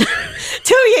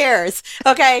 2 years.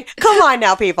 Okay? Come on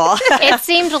now, people. It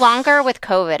seemed longer with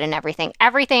COVID and everything.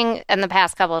 Everything in the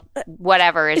past couple,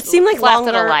 whatever, It seemed like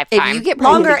lasted longer- a lifetime. If you get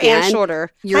pregnant Longer again, and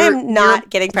shorter. I am not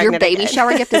getting pregnant Your baby again.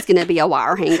 shower gift is going to be a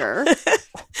wire hanger.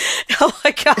 Oh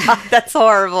my God, that's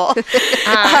horrible.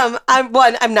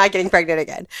 I'm not getting pregnant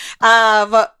again.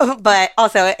 But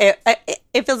also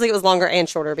it feels like it was longer and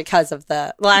shorter because of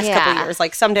the last couple of years.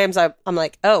 Like sometimes I'm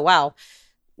like, oh wow.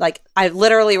 Like I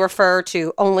literally refer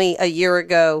to only a year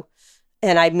ago,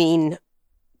 and I mean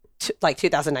like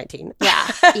 2019. Yeah.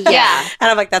 And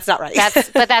I'm like, that's not right.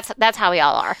 That's how we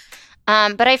all are.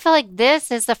 But I feel like this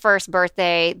is the first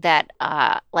birthday that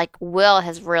like Will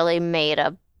has really made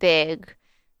a big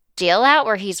deal out,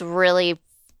 where he's really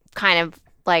kind of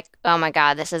like, oh my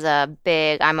God, this is a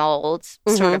big I'm old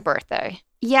sort of birthday.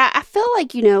 Yeah, I feel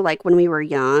like, like when we were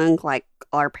young, like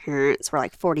our parents were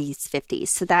like 40s, 50s.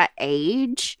 So that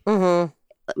age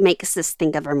makes us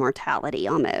think of our mortality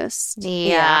almost.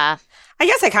 Yeah. I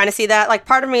guess I kind of see that. Like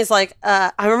part of me is like,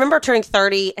 I remember turning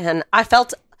 30 and I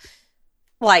felt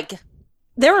like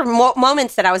there were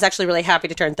moments that I was actually really happy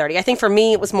to turn 30. I think for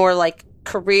me, it was more like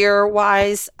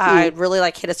career-wise, I really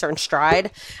like hit a certain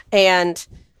stride. And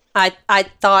I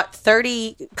thought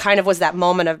 30 kind of was that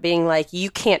moment of being like,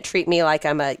 you can't treat me like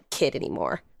I'm a kid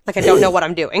anymore. Like I don't know what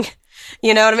I'm doing.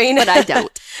 You know what I mean? But I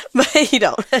don't. But you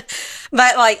don't.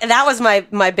 But like that was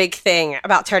my big thing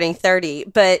about turning 30.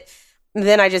 But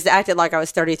then I just acted like I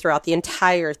was 30 throughout the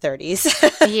entire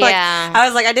 30s. Yeah. I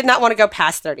was like, I did not want to go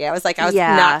past 30. I was like, I was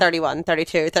not 31,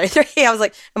 32, 33. I was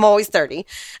like, I'm always 30.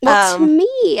 Well, to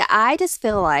me, I just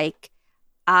feel like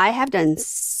I have done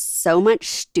so much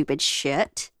stupid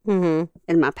shit in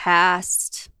my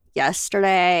past,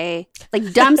 yesterday,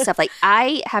 like dumb stuff. Like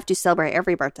I have to celebrate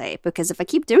every birthday because if I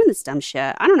keep doing this dumb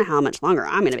shit, I don't know how much longer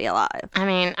I'm going to be alive. I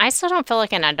mean, I still don't feel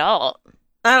like an adult.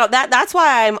 I don't know. That's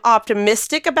why I'm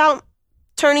optimistic about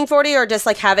turning 40 or just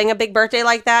like having a big birthday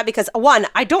like that, because one,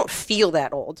 I don't feel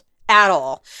that old at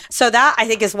all. So that I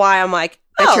think is why I'm like,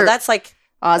 that's like,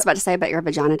 I was about to say, I bet your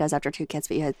vagina does after 2 kids,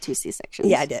 but you had 2 C-sections.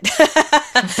 Yeah, I did.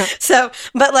 So,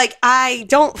 but like, I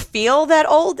don't feel that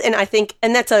old. And I think,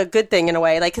 and that's a good thing in a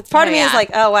way. Like, it's part of me is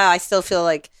like, oh, wow, I still feel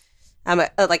like I'm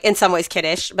like in some ways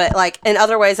kiddish, but like in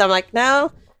other ways, I'm like,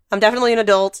 no, I'm definitely an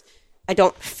adult. I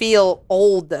don't feel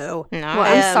old though. No. Well,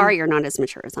 I'm sorry you're not as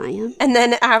mature as I am. And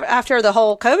then after the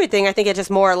whole COVID thing, I think it just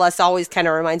more or less always kind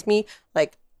of reminds me,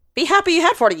 like, be happy you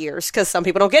had 40 years, because some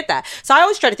people don't get that. So I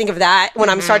always try to think of that when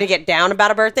I'm starting to get down about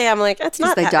a birthday. I'm like, that's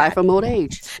not they that die bad. from old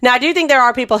age. Now, I do think there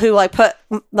are people who like put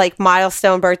like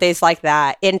milestone birthdays like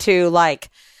that into like,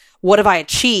 what have I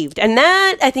achieved? And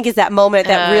that I think is that moment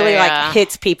that really like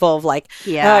hits people of like,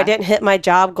 oh, I didn't hit my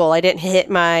job goal. I didn't hit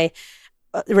my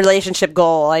relationship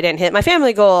goal. I didn't hit my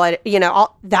family goal.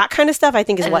 All that kind of stuff I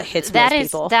think is what hits most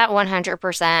people. That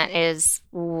 100% is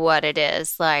what it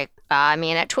is. Like, I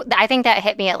mean, I think that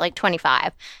hit me at like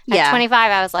 25. At 25,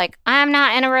 I was like, I'm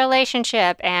not in a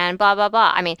relationship and blah, blah,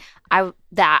 blah. I mean, I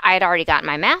had already gotten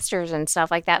my master's and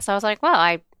stuff like that. So I was like, well,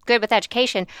 I'm good with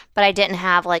education, but I didn't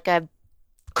have like a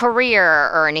career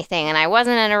or anything. And I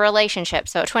wasn't in a relationship.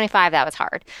 So at 25, that was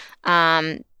hard.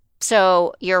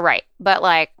 So you're right. But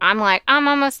like, I'm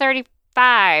almost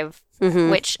 35,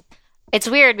 which it's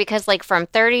weird because like from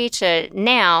 30 to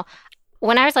now,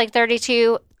 when I was like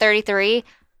 32, 33,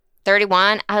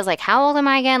 31, I was like, how old am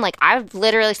I again? Like I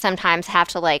literally sometimes have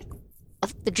to like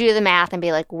do the math and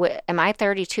be like, am I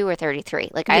 32 or 33?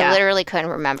 Like I literally couldn't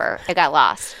remember. I got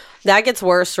lost. That gets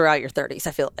worse throughout your 30s,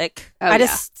 I feel like.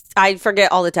 I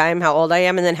forget all the time how old I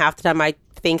am, and then half the time I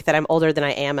think that I'm older than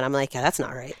I am, and I'm like, that's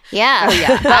not right. Yeah. Oh,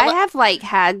 yeah. I have like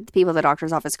had people at the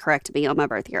doctor's office correct me on my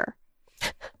birth year.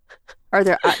 Or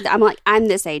I'm like, I'm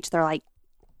this age. They're like,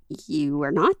 you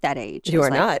are not that age. You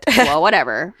are like, not. Well,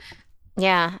 whatever.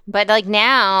 Yeah. But like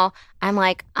now, I'm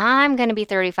like, I'm going to be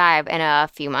 35 in a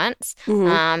few months.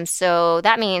 So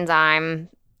that means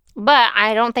but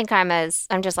I don't think I'm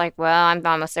just like, well, I'm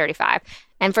almost 35.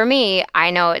 And for me, I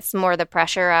know it's more the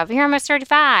pressure of, you're almost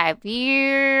 35.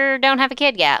 You don't have a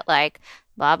kid yet. Like,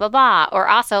 blah, blah, blah. Or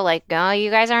also like, oh,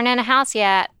 you guys aren't in a house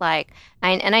yet. Like,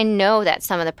 and I know that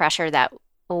some of the pressure that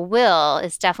Will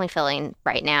is definitely feeling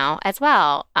right now as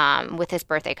well, with his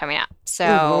birthday coming up.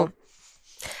 So,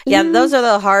 yeah, those are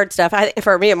the hard stuff.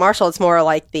 For me at Marshall, it's more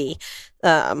like the,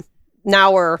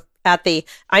 now we're at the,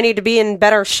 I need to be in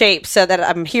better shape so that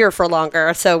I'm here for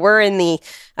longer. So we're in the,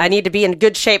 I need to be in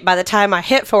good shape by the time I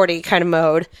hit 40 kind of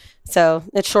mode. So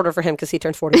it's shorter for him because he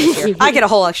turned 40 this year. I get a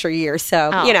whole extra year.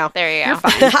 So, there you go. You're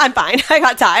fine. I'm fine. I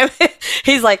got time.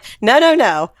 He's like,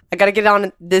 no. I got to get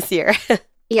on this year.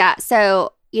 Yeah.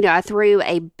 So, I threw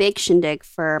a big shindig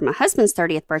for my husband's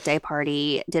 30th birthday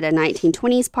party, did a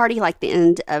 1920s party, like the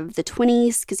end of the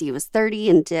 20s, because he was 30,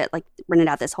 and rented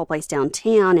out this whole place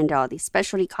downtown and did all these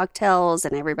specialty cocktails,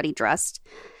 and everybody dressed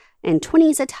and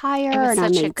 20s attire. It was and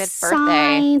such I a made good signs.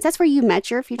 birthday. That's where you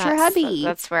met your future hubby.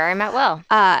 That's where I met Will.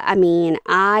 I mean,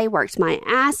 I worked my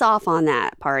ass off on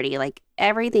that party. Like,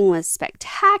 everything was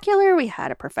spectacular. We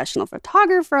had a professional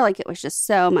photographer. Like, it was just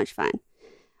so much fun.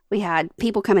 We had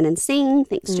people come in and sing,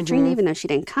 thanks to Trina, even though she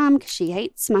didn't come because she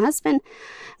hates my husband.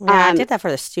 Yeah, I did that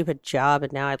for the stupid job,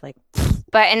 and now I'd like.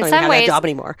 But in don't even some have ways, that job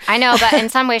anymore. I know, but in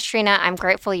some ways, Trina, I'm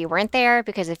grateful you weren't there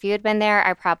because if you had been there,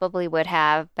 I probably would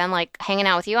have been like hanging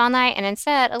out with you all night. And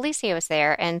instead, Alicia was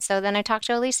there. And so then I talked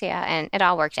to Alicia and it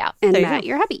all worked out. And There you met go.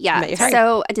 your hubby. Yeah. Met your hubby.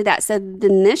 So I did that. So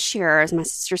then this year is my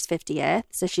sister's 50th.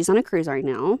 So she's on a cruise right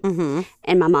now. Mm-hmm.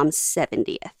 And my mom's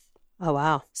 70th. Oh,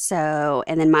 wow. So,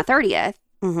 and then my 30th.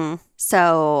 Mm-hmm.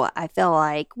 So I feel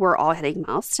like we're all hitting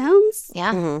milestones.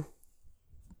 Yeah. Mm-hmm.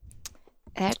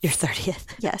 That- Your 30th.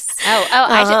 Yes.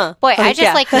 I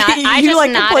just like not, I You, just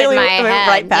like, nodded completely my went head.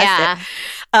 right past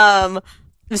Yeah.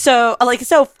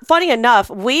 So funny enough,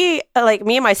 we, like,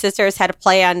 me and my sisters had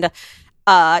planned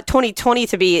 2020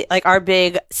 to be like our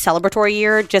big celebratory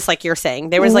year, just like you're saying.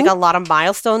 There was like a lot of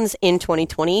milestones in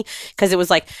 2020 because it was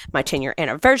like my 10-year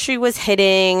anniversary was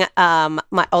hitting.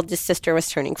 My oldest sister was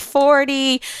turning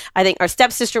 40. I think our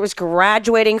stepsister was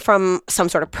graduating from some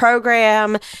sort of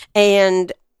program.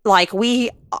 And like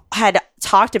we had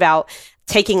talked about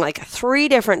taking like 3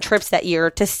 different trips that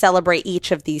year to celebrate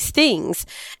each of these things.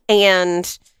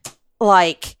 And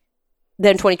like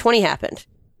then 2020 happened.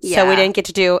 So we didn't get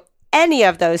to do any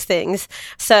of those things.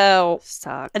 So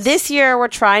Sucks. this year we're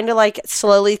trying to like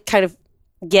slowly kind of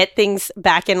get things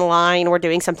back in line. We're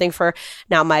doing something for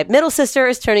now. My middle sister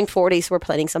is turning 40, so we're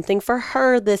planning something for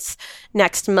her this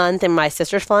next month, and my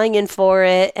sister's flying in for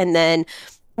it. And then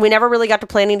we never really got to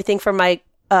plan anything for my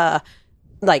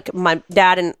like my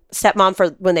dad and stepmom for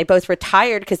when they both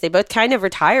retired, because they both kind of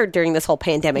retired during this whole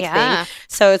pandemic Yeah. thing.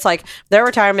 So it's like their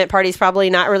retirement party's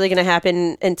probably not really going to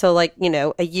happen until like, you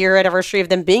know, a year anniversary of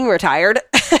them being retired.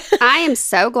 I am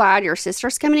so glad your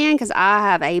sister's coming in because I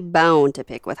have a bone to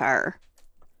pick with her.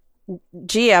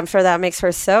 Gee, I'm sure that makes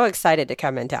her so excited to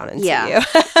come in town and see you.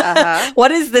 Uh-huh.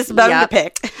 What is this bone Yep. to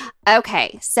pick?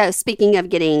 Okay. So speaking of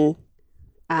getting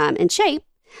in shape,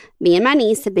 me and my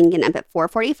niece have been getting up at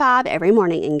 4:45 every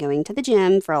morning and going to the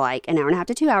gym for like an hour and a half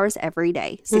to 2 hours every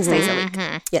day, 6 days a week.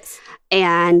 Mhm. Yes.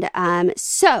 And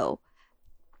so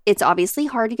it's obviously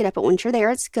hard to get up, but once you're there,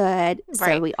 it's good. So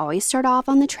Right. we always start off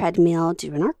on the treadmill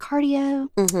doing our cardio.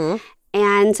 Mm-hmm.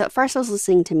 And so at first I was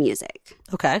listening to music.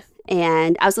 Okay.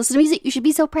 And I was listening to music. You should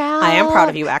be so proud. I am proud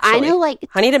of you, actually. I know, like,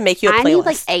 I need to make you a I playlist. need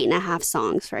like 8.5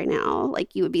 songs right now.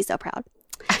 Like, you would be so proud.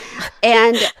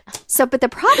 And so, but the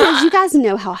problem is, you guys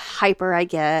know how hyper I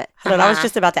get. Hold on, I was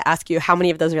just about to ask you how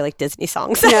many of those are like Disney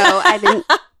songs. No,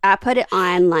 I put it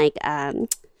on like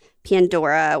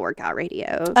Pandora workout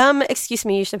radio. Excuse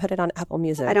me, you should put it on Apple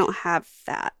Music. I don't have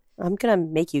that. I'm gonna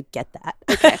make you get that.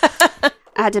 Okay.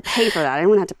 I had to pay for that. I didn't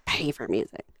want to have to pay for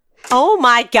music. Oh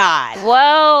my God.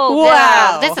 Whoa.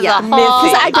 Wow. This is Yeah, a whole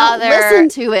Missy. I don't other, listen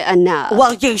to it enough.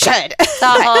 Well, you should. it's a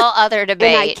whole other and I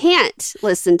debate. can't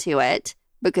listen to it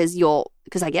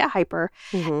because I get hyper.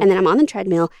 Mhm. And then I'm on the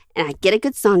treadmill and I get a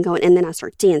good song going and then I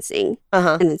start dancing.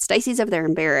 Uh-huh. And then Stacy's over there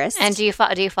embarrassed. And do you fall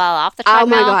off the oh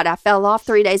treadmill? my God, I fell off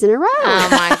 3 days in a row. Oh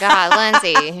my God,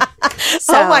 Lindsay.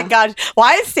 Oh my God.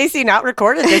 Why has Stacey not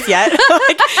recorded this yet?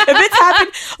 Like, if it's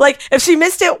happened, like, if she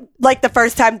missed it, like, the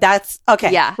first time, that's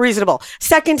okay. Yeah. Reasonable.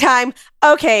 Second time,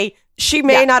 okay. She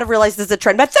may Yeah. not have realized this is a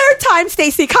trend, but third time,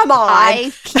 Stacey, come on.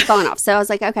 I keep falling off. So I was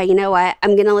like, okay, you know what?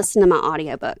 I'm going to listen to my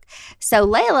audiobook. So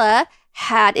Layla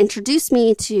had introduced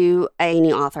me to a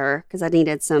new author because I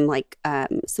needed some like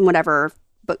some whatever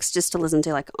books just to listen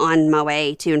to like on my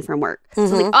way to and from work. So I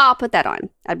was like, oh, I'll put that on.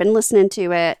 I'd been listening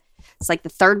to it. It's like the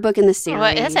 3rd book in the series.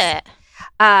 What is it?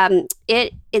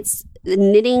 It's the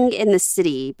Knitting in the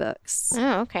City books.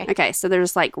 Oh, okay. Okay, so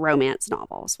there's like romance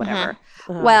novels, whatever.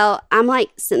 Uh-huh. Well, I'm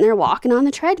like sitting there walking on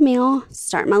the treadmill,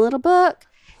 starting my little book.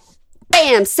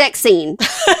 Bam, sex scene.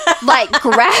 Like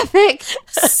graphic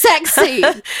sex scene.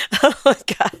 Oh my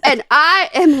God. And I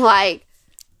am like,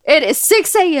 it is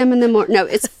 6 a.m. in the morning. No,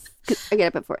 I get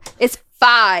up at 4. It's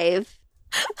 5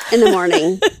 in the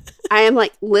morning. I am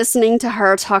like listening to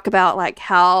her talk about like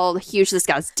how huge this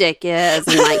guy's dick is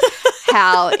and like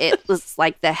how it was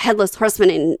like the headless horseman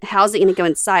and how's it going to go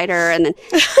inside her. And then,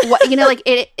 what, you know, like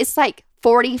it's like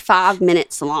 45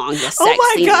 minutes long. The sex Oh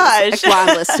my scene is, gosh. like, while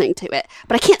I'm listening to it.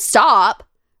 But I can't stop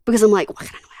because I'm like, what kind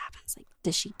of what happens? Like,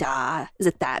 does she die? Is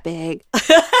it that big?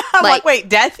 I'm like, wait,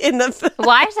 death in the...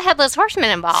 Why is the headless horseman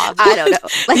involved? I don't know.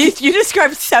 Like, you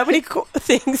described so many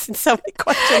things and so many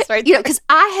questions right you know, because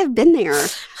I have been there.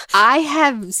 I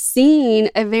have seen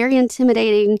a very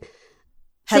intimidating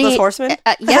Headless Horseman?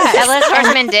 Yes. Headless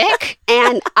Horseman Dick?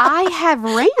 And I have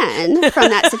ran from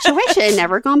that situation and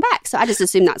never gone back. So I just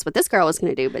assumed that's what this girl was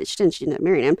going to do, but she didn't. She ended up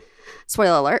marrying him.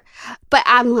 Spoiler alert. But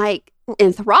I'm like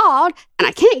enthralled and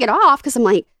I can't get off because I'm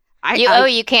like,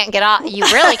 you can't get off. You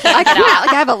really can't I get can't. off.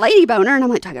 Like I have a lady boner and I'm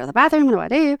like, do I go to the bathroom? What do I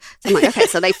do? So I'm like, okay.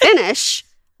 So they finish,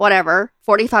 whatever,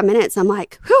 45 minutes. I'm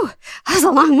like, whew, that was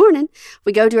a long morning.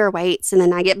 We go do our weights and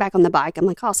then I get back on the bike. I'm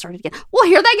like, I'll start it again. Well,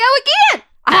 here they go again.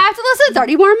 I have to listen to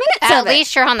 30 more minutes At of it.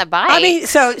 least you're on the bike. I mean,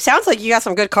 so it sounds like you got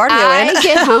some good cardio in. I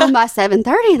get home by 7:30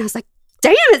 and I was like,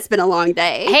 damn, it's been a long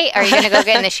day. Hey, are you going to go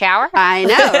get in the shower? I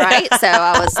know, right? So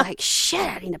I was like, shit,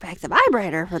 I need to pack the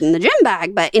vibrator from the gym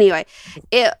bag. But anyway,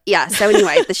 so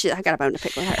anyway, I got a bone to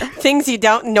pick with her. Things you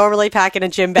don't normally pack in a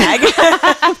gym bag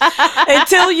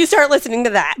until you start listening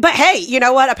to that. But hey, you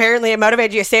know what? Apparently it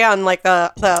motivated you to stay on like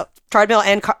the treadmill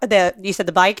and you said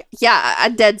the bike. Yeah, I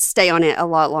did stay on it a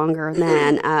lot longer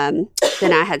than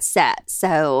I had set.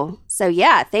 So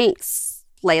yeah, thanks,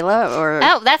 Layla. Or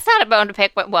Oh, that's not a bone to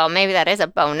pick with. Well, maybe that is a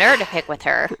boner to pick with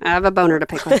her. I have a boner to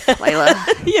pick with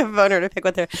Layla, You have a boner to pick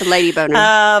with her. the lady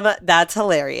boner. That's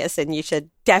hilarious, and you should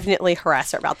definitely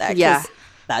harass her about that. 'cause Yeah.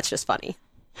 that's just funny.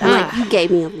 I'm like, you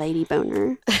gave me a lady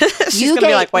boner. She's gonna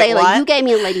be like, wait, Layla, what? you gave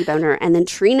me a lady boner, and then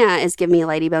Trina is giving me a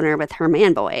lady boner with her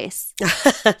man voice.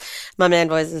 My man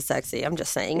voice is sexy. I'm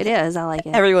just saying. It is. I like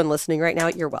it. Everyone listening right now,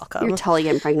 you're welcome. You're totally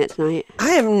getting pregnant tonight.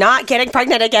 I am not getting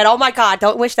pregnant again. Oh my God,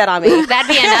 don't wish that on me. That'd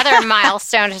be another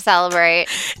milestone to celebrate.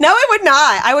 No, it would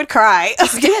not. I would cry. Do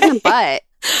it in the butt.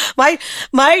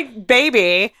 My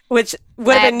baby, which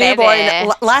would have been That newborn,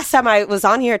 baby. last time I was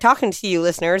on here talking to you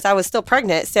listeners, I was still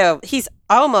pregnant. So he's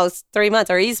almost 3 months,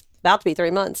 or he's about to be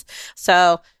 3 months.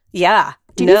 So yeah,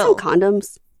 Do you need some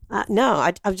condoms?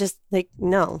 no, I'm just like,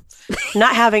 no,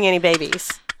 not having any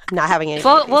babies. Not having any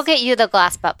We'll babies. get you the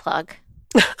glass butt plug.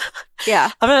 Yeah.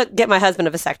 I'm going to get my husband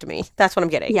a vasectomy. That's what I'm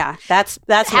getting. Yeah. That's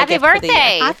my Happy gift for the year.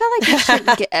 birthday. I feel like you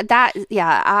should get that.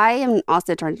 Yeah, I am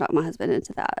also trying to talk my husband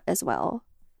into that as well.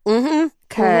 Mm-hmm.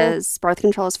 Because birth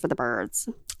control is for the birds.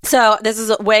 So this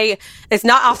is it's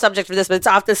not off subject for this, but it's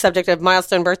off the subject of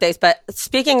milestone birthdays. But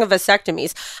speaking of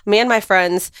vasectomies, me and my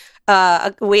friends,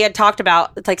 we had talked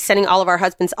about like sending all of our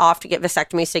husbands off to get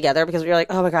vasectomies together because we were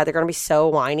like, oh my God, they're going to be so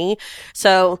whiny.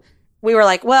 So we were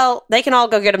like, well, they can all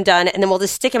go get them done and then we'll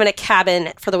just stick them in a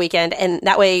cabin for the weekend. And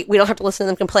that way we don't have to listen to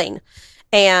them complain.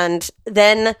 And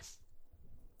then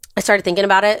I started thinking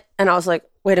about it and I was like,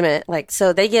 wait a minute. Like,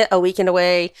 so they get a weekend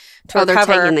away to they're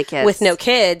recover taking the kids. with no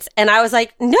kids. And I was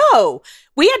like, no,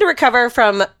 we had to recover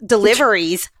from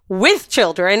deliveries with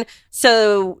children.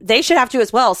 So they should have to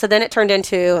as well. So then it turned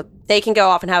into they can go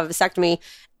off and have a vasectomy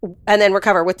and then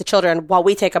recover with the children while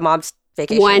we take a mom's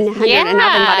vacation. 100. And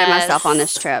I've invited Yes. myself on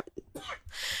this trip.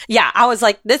 Yeah. I was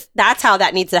like, that's how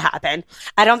that needs to happen.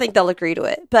 I don't think they'll agree to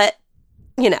it, but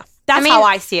you know, that's how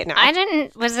I see it now.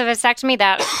 Was the vasectomy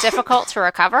that difficult to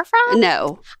recover from?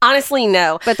 No, Honestly,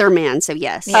 no. but they're men, so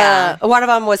yes. One of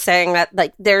them was saying that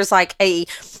like there's like a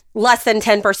less than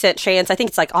 10% chance. I think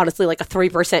it's like honestly like a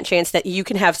 3% chance that you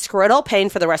can have scrotal pain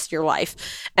for the rest of your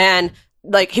life. And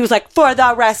like he was like for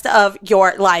the rest of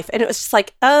your life. And it was just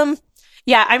like,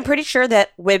 yeah, I'm pretty sure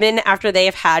that women after they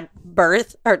have had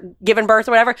birth or given birth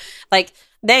or whatever, like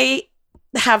they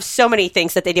have so many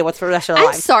things that they deal with for the rest of their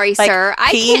I'm life. sorry, Like sir.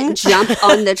 I peeing. can't jump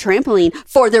on the trampoline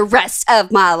for the rest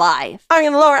of my life. I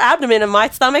mean, the lower abdomen of my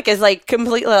stomach is like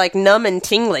completely like numb and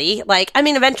tingly. Like, I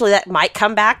mean, eventually that might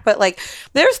come back, but like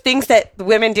there's things that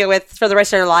women deal with for the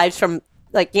rest of their lives from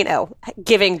like, you know,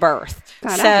 giving birth.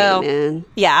 God, So, I hate men.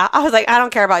 yeah, I was like, I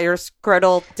don't care about your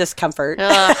scrotal discomfort.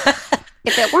 Ugh.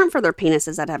 If it weren't for their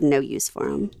penises, I'd have no use for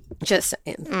them. Just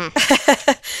saying.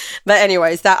 But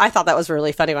anyways, I thought that was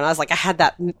really funny when I was like, I had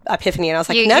that epiphany and I was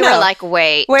like, you no. were like,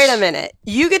 wait Wait a minute.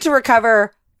 You get to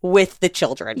recover with the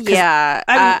children. 'Cause Yeah,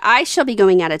 I'm- I shall be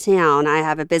going out of town. I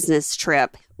have a business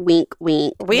trip. Wink,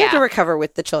 wink. We have to recover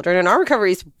with the children, and our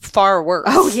recovery is far worse.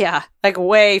 Oh yeah. Like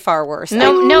way far worse.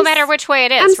 no matter which way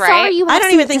it I'm is, right? sorry. You have I don't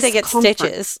some even think they get discomfort.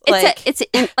 stitches.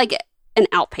 It's like an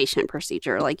outpatient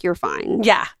procedure. Like you're fine.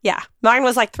 Yeah. Mine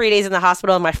was like 3 days in the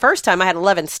hospital. And my first time I had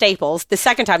 11 staples. The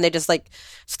second time they just like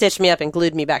stitched me up and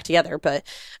glued me back together. But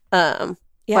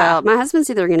yeah. Well, my husband's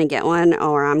either going to get one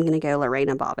or I'm going to go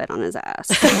Lorena Bobbitt on his ass.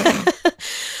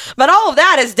 But all of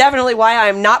that is definitely why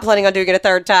I'm not planning on doing it a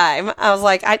third time. I was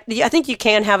like, I think you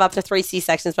can have up to 3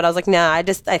 C-sections, but I was like, nah, I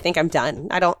think I'm done.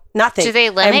 I don't not think. Do they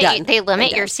I'm limit? done. They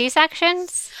limit I'm your done.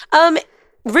 C-sections?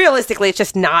 Realistically, it's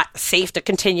just not safe to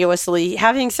continuously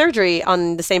having surgery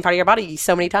on the same part of your body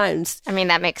so many times. I mean,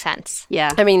 that makes sense.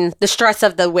 Yeah. I mean, the stress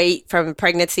of the weight from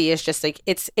pregnancy is just like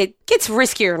it gets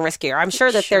riskier and riskier. I'm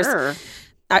sure that there's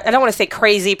I don't want to say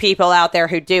crazy people out there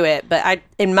who do it, but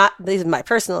this is my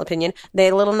personal opinion,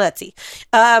 they're a little nutsy.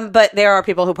 But there are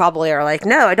people who probably are like,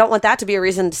 no, I don't want that to be a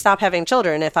reason to stop having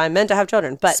children if I'm meant to have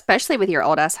children. But especially with your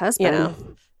old ass husband. you know,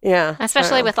 yeah,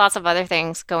 Especially with lots of other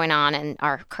things going on in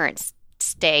our current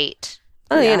state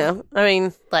oh, you know, I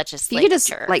mean, legislature. You could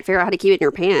just like figure out how to keep it in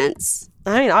your pants.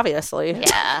 obviously,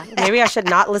 Yeah. Maybe I should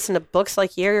not listen to books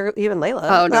like you or even Layla.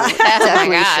 Oh no, Oh my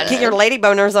definitely God. Get your lady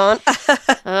boners on.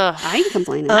 Ugh. I ain't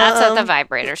complaining. That's what the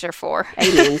vibrators are for.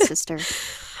 Amen, sister.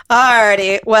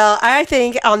 Alrighty. Well, I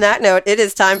think on that note, it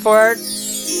is time for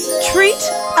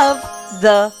treat of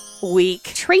the week.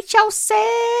 Treat yourself.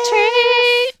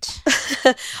 Treat.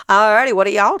 Alrighty. What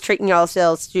are y'all treating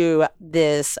yourselves to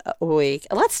this week?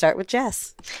 Let's start with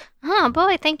Jess. Oh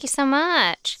boy, thank you so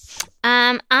much.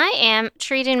 I am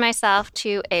treating myself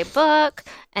to a book,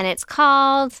 and it's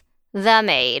called The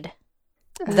Maid.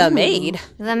 The Maid.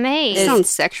 The Maid. It sounds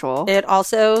sexual. It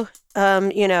also,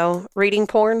 reading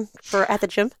porn for at the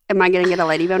gym. Am I gonna get a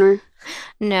lady boner?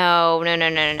 No.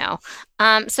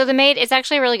 So The Maid is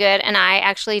actually really good, and I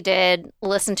actually did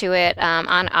listen to it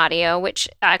on audio, which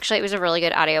actually it was a really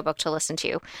good audiobook to listen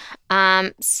to.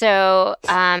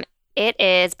 It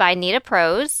is by Nita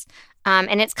Prose,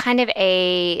 and it's kind of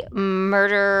a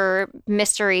murder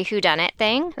mystery whodunit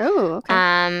thing. Oh,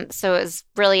 okay. So it was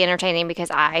really entertaining because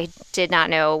I did not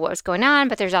know what was going on,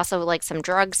 but there's also like some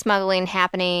drug smuggling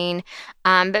happening.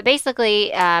 But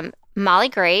basically, Molly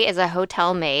Gray is a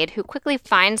hotel maid who quickly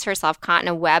finds herself caught in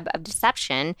a web of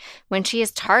deception when she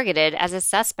is targeted as a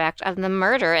suspect of the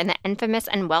murder in the infamous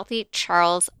and wealthy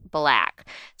Charles Black.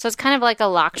 So it's kind of like a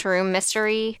locked room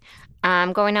mystery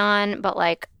going on, but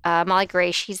like Molly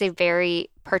Gray, she's a very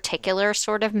particular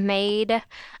sort of maid.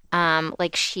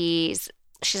 Like she's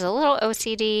a little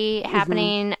OCD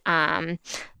happening,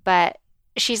 but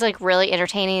she's like really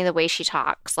entertaining the way she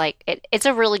talks. Like it's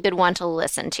a really good one to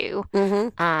listen to.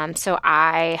 So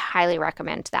I highly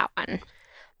recommend that one.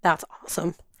 That's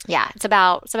awesome. Yeah, it's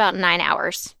about 9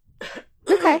 hours.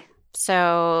 Okay.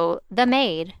 So The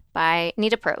Maid by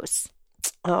Nita Prose.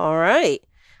 All right.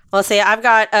 Well, see, I've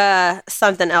got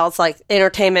something else like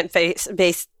entertainment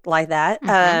based like that.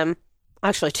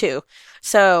 Actually, two.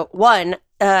 So one,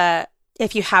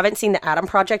 if you haven't seen The Adam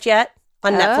Project yet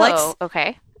on Netflix, Oh,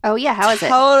 okay. Oh yeah, how is it?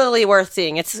 totally worth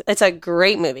seeing. It's a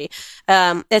great movie.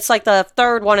 It's like the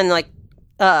third one in like,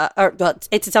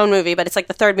 it's its own movie, but it's like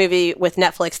the third movie with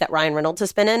Netflix that Ryan Reynolds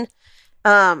has been in.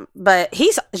 But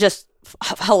he's just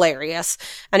hilarious,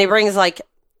 and he brings like,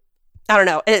 I don't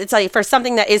know. It's like for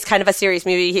something that is kind of a serious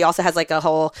movie, he also has like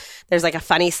there's like a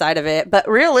funny side of it. But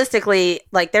realistically,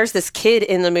 like there's this kid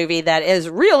in the movie that is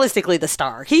realistically the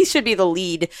star. He should be the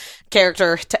lead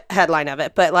character headline of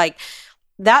it. But like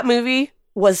that movie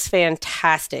was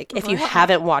fantastic if you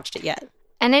haven't watched it yet.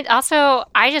 And it also,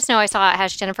 I just know I saw it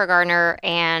has Jennifer Garner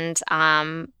and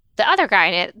the other guy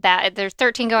in it, that there's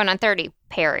 13 going on 30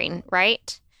 pairing,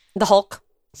 right? The Hulk.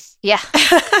 Yeah.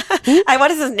 What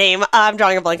is his name? I'm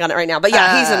drawing a blank on it right now. But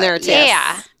yeah, he's in there too.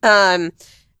 Yeah.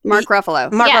 Mark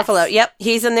Ruffalo. Mark Yes. Ruffalo. Yep,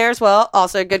 he's in there as well.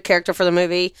 Also a good character for the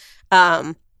movie.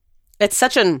 It's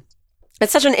such an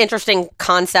interesting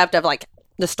concept of like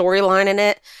the storyline in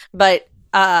it, but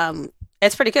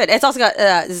it's pretty good. It's also got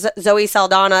Zoe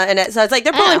Saldana in it, so it's like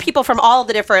they're pulling people from all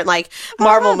the different like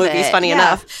Marvel movies. Funny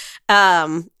enough,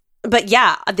 but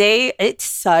yeah, it's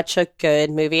such a good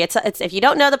movie. It's if you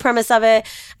don't know the premise of it,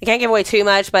 I can't give away too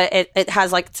much, but it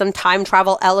has like some time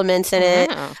travel elements in it.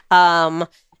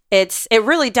 It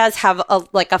really does have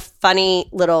a funny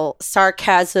little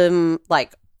sarcasm,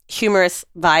 like humorous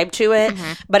vibe to it,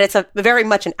 but it's very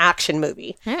much an action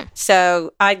movie.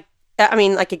 So I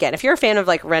mean, like, again, if you're a fan of,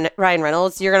 like, Ryan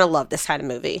Reynolds, you're going to love this kind of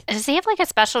movie. Does he have, like, a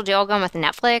special deal going with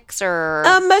Netflix or?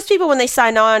 Most people, when they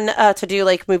sign on to do,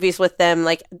 like, movies with them,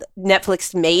 like,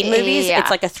 Netflix made movies, it's,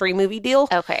 like, a 3-movie deal.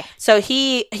 Okay. So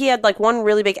he had, like, one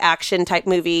really big action-type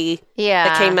movie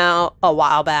that came out a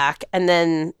while back. And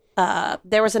then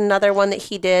there was another one that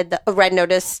he did, Red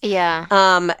Notice. Yeah.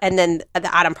 And then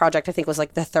The Adam Project, I think, was,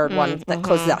 like, the third one that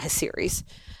closes out his series.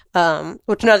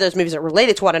 Which none of those movies are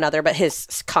related to one another, but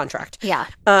his contract. Yeah.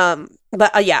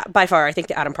 But yeah, by far, I think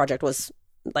The Adam Project was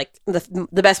like the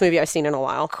best movie I've seen in a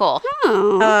while. Cool.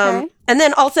 Oh, okay. And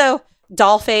then also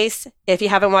Dollface, if you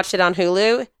haven't watched it on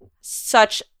Hulu,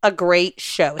 such a great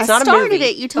show. It's not a movie.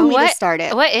 It. You told me to start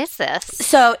it. What is this?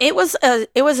 So it was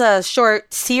a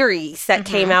short series that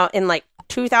came out in like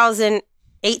 2019,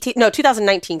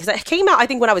 because it came out, I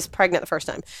think, when I was pregnant the first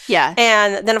time. Yeah.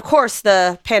 And then, of course,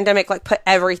 the pandemic, like, put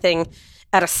everything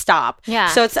at a stop. Yeah.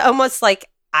 So it's almost like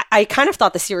I kind of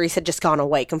thought the series had just gone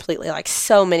away completely, like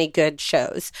so many good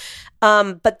shows.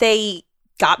 But they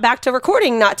got back to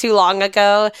recording not too long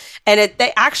ago, and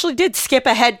they actually did skip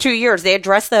ahead 2 years. They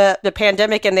addressed the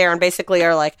pandemic in there and basically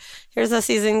are like, here's a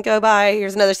season go by,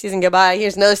 here's another season go by,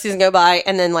 here's another season go by,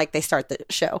 and then like they start the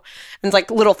show. And it's like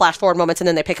little flash forward moments, and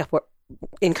then they pick up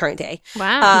in current day.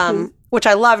 Wow. Which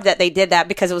I loved that they did that,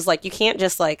 because it was like, you can't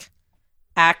just like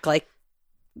act like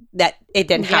that it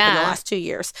didn't happen the last 2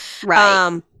 years.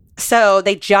 Right. So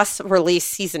they just released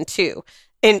season 2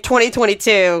 in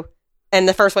 2022, and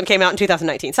the first one came out in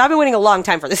 2019. So I've been waiting a long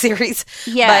time for the series.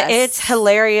 Yes. But it's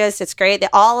hilarious. It's great.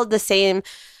 All of the same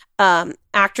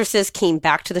actresses came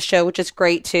back to the show, which is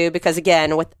great too, because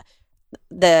again, with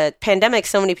the pandemic,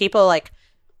 so many people, like,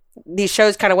 these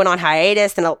shows kind of went on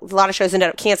hiatus, and a lot of shows ended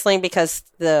up canceling because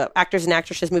the actors and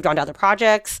actresses moved on to other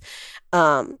projects.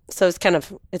 So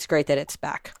it's great that it's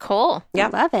back. Cool. Yeah. I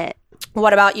love it.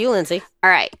 What about you, Lindsay? All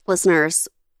right, listeners,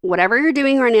 whatever you're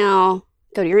doing right now,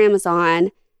 go to your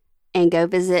Amazon and go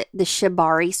visit the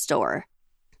Shibari store.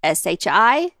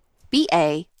 Shibari.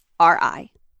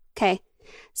 Okay.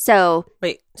 So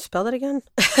Wait, spell that again?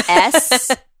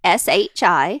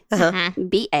 Shibari.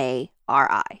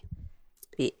 Bari.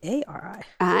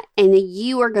 And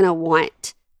you are going to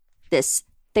want this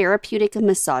therapeutic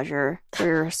massager for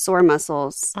your sore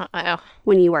muscles Uh-oh.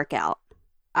 when you work out.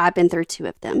 I've been through 2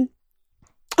 of them.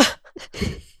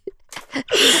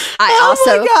 I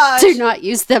also do not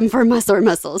use them for my sore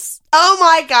muscles. Oh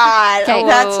my god! Okay.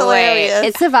 That's hilarious.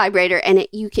 It's a vibrator, and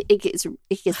it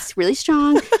gets really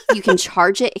strong. You can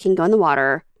charge it. It can go in the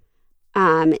water.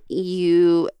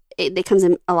 It comes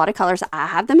in a lot of colors. I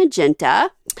have the magenta,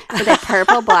 with a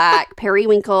purple, black,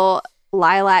 periwinkle,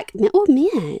 lilac,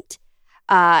 mint,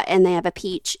 and they have a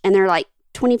peach, and they're like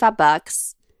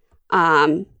 $25.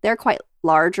 They're quite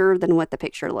larger than what the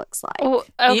picture looks like. Oh,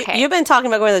 okay. You've been talking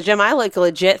about going to the gym. I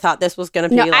legit thought this was going to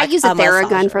be No, like I use a Theragun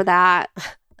massager. for that.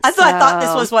 I thought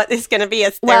this was what it's going to be.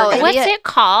 A Well, Theragun. What's it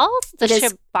called? The It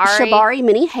is Shibari. Shibari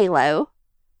Mini Halo,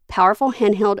 powerful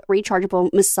handheld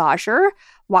rechargeable massager,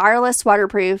 wireless,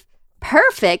 waterproof,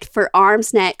 perfect for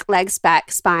arms, neck, legs,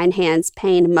 back, spine, hands,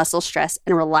 pain, muscle stress,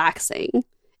 and relaxing.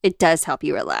 It does help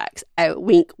you relax.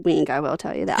 Wink, wink, I will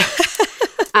tell you that.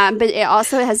 But it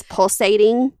also has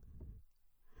pulsating,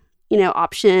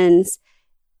 options.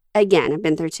 Again, I've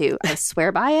been through 2. I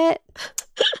swear by it.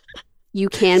 You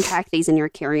can pack these in your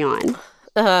carry-on.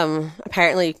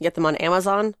 Apparently, you can get them on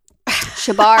Amazon.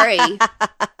 Shibari.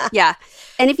 Yeah.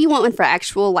 And if you want one for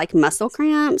actual, like, muscle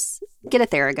cramps, get a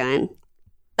Theragun.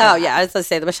 Oh yeah, as I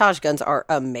say, the massage guns are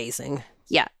amazing.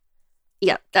 Yeah.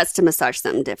 Yeah. That's to massage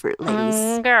something different,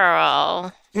 ladies.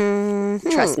 Girl.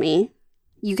 Trust me.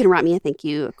 You can write me a thank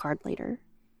you card later.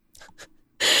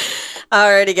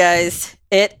 Alrighty, guys,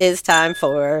 it is time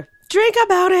for Drink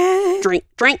About It. Drink,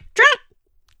 drink, drink.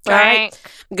 All right,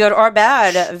 good or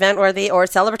bad, vent-worthy or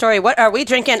celebratory. What are we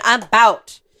drinking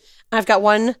about? I've got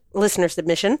one listener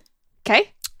submission.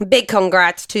 Okay. Big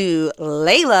congrats to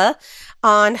Layla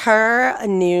on her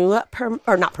new,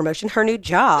 her new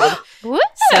job. Woo!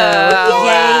 So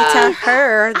yay to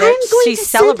her I'm that going she's to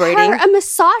celebrating. send her a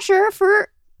massager for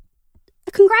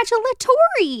a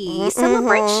congratulatory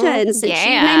celebration since she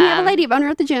made me have a lady boner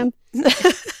at the gym.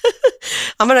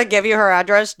 I'm going to give you her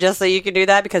address just so you can do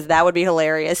that, because that would be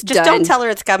hilarious. Just Done. don't tell her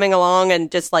it's coming along,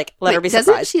 and just like let her be Doesn't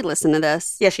surprised. she listen to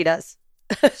this? Yeah, she does.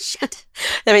 Shit.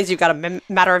 That means you've got a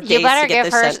matter of days You better to get give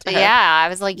this her. sent to her. Yeah, I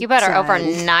was like, you better Done.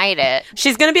 overnight it.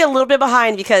 She's going to be a little bit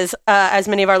behind because, as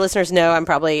many of our listeners know, you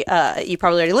probably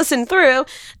already listened through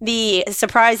the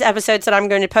surprise episodes that I'm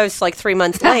going to post like 3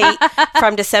 months late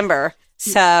from December.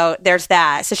 So there's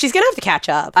that. So she's going to have to catch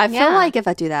up. I feel Yeah. like if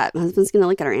I do that, my husband's going to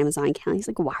look at our Amazon account. He's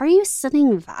like, why are you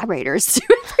sending vibrators to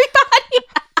everybody?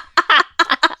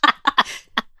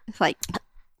 Like,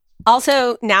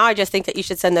 Also, now I just think that you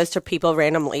should send those to people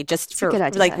randomly, just for a good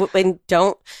idea. like when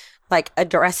don't like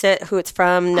address it, who it's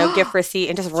from, no gift receipt,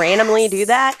 and just randomly do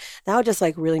that. That would just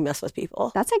like really mess with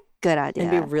people. that's a good idea.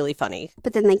 It'd be really funny.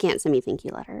 But then they can't send me thank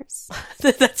you letters.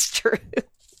 That's true.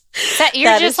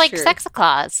 You're That just is like true. Santa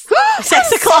Claus.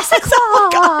 Santa Claus. Oh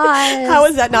my God. How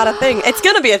is that not a thing? It's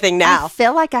going to be a thing I now.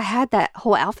 feel like I had that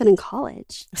whole outfit in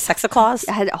college. Santa Claus.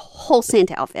 I had a whole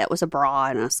Santa outfit. It was a bra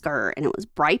and a skirt, and it was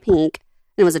bright pink,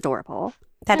 and it was adorable.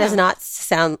 That does not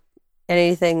sound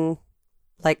anything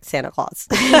like Santa Claus.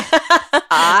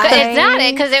 It's not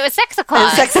it because it was Santa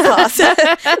Claus. Santa Claus.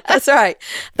 That's right.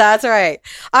 That's right.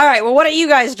 All right. Well, what are you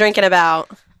guys drinking about?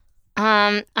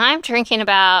 I'm drinking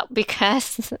about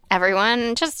because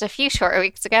everyone, just a few short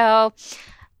weeks ago,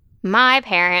 my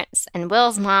parents and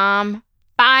Will's mom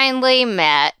finally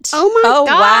met. Oh my Oh,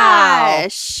 wow.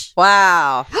 gosh.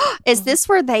 Wow. Is this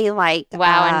where they like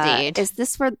Wow, indeed. Is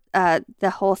this where the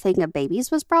whole thing of babies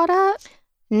was brought up?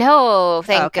 No,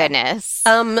 thank Okay. goodness.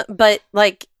 But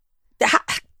like,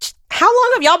 how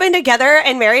long have y'all been together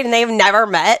and married and they've never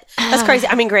met? That's crazy.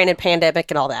 I mean, granted,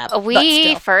 pandemic and all that. but We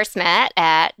still. first met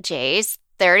at Jay's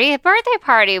 30th birthday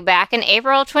party back in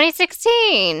April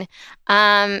 2016.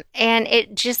 And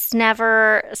it just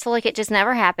never, it just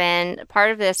never happened.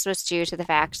 Part of this was due to the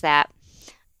fact that,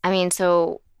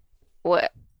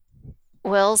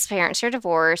 Will's parents are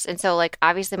divorced. And so, like,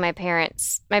 obviously my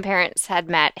parents had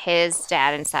met his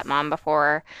dad and stepmom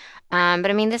before. But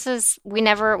I mean, we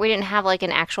didn't have like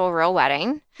an actual real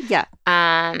wedding. Yeah.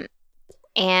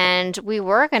 And we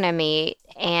were going to meet,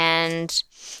 and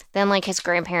then like his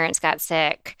grandparents got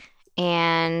sick,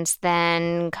 and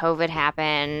then COVID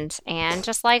happened, and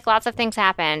just like lots of things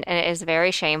happened, and it is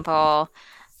very shameful.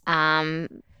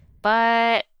 And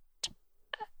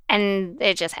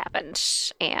it just happened,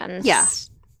 and Yeah.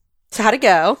 So how'd it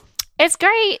go? it's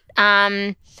great.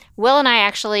 Will and I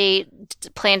actually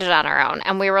planned it on our own,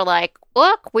 and we were like,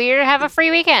 look, we have a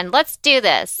free weekend. Let's do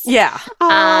this. Yeah.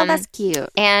 Oh, that's cute.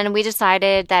 And we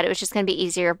decided that it was just going to be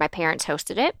easier if my parents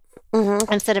hosted it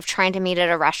instead of trying to meet at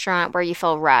a restaurant where you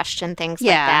feel rushed and things like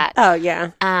that. Oh,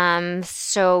 yeah.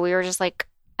 So we were just like,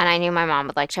 and I knew my mom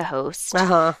would like to host.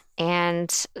 Uh-huh.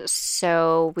 And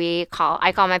so I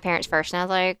called my parents first, and I was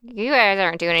like, you guys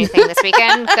aren't doing anything this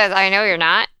weekend because I know you're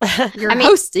not. You're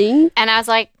hosting. And I was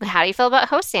like, how do you feel about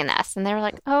hosting this? And they were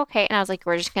like, oh, okay. And I was like,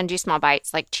 we're just going to do small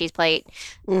bites, like cheese plate,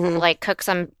 like cook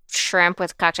some shrimp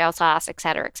with cocktail sauce, et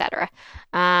cetera, et cetera.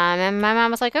 And my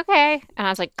mom was like, okay. And I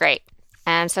was like, great.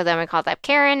 And so then we called up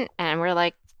Karen, and we're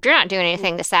like, you're not doing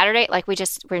anything this Saturday. Like, we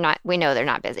know they're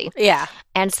not busy. Yeah.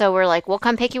 And so we're like, we'll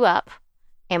come pick you up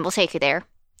and we'll take you there.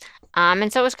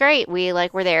 And so it was great. We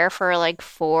were there for like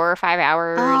 4 or 5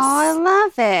 hours. Oh, I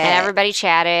love it. And everybody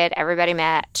chatted. Everybody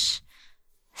met.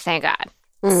 Thank God.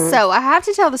 So I have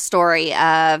to tell the story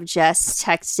of Jess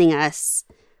texting us.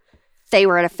 They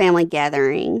were at a family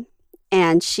gathering,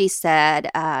 and she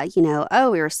said, we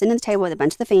were sitting at the table with a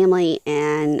bunch of the family,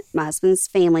 and my husband's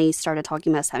family started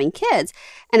talking about us having kids.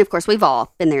 And of course, we've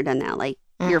all been there, done that. Like,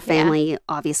 your family,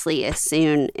 obviously, as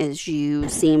soon as you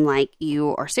seem like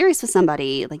you are serious with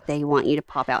somebody, like, they want you to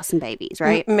pop out some babies,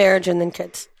 right? Marriage and then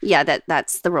kids. Yeah,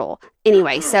 that's the rule.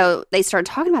 Anyway, so they started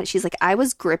talking about it. She's like, I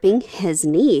was gripping his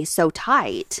knee so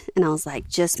tight. And I was like,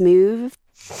 just move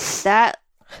that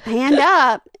hand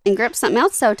up and grip something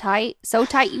else so tight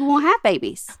you won't have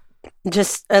babies.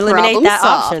 Just eliminate Problem that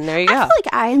solved. option. There you go. I feel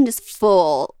like I am just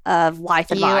full of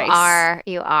life advice.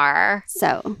 You are.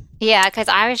 So, Yeah, because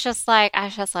I was just like,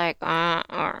 because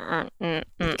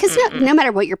no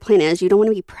matter what your plan is, you don't want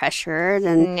to be pressured,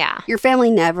 and yeah. your family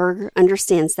never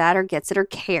understands that or gets it or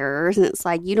cares, and it's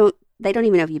like they don't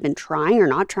even know if you've been trying or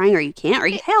not trying, or you can't, or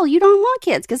hell, you don't want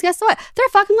kids, because guess what? They're a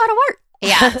fucking lot of work.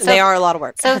 Yeah. They are a lot of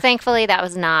work. So thankfully that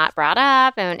was not brought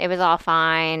up, and it was all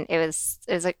fine. It was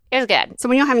good. So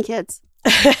when you're having kids,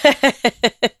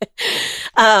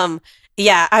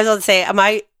 Yeah, I was going to say,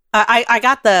 I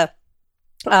got the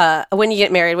when you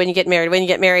get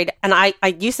married, and I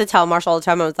used to tell Marshall all the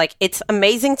time, I was like, it's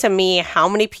amazing to me how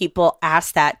many people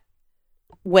ask that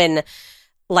when,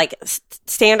 like,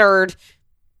 standard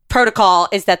protocol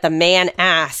is that the man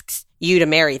asks you to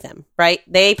marry them, right?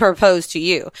 They propose to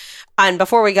you. And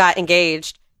before we got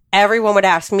engaged, everyone would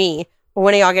ask me,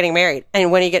 when are y'all getting married?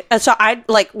 And when you get, so I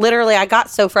literally, I got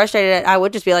so frustrated. I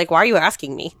would just be like, why are you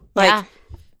asking me? Like, Yeah.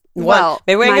 well,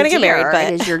 maybe we're going to get married,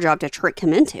 but it is your job to trick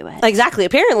him into it. exactly.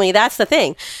 Apparently that's the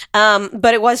thing.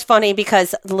 But it was funny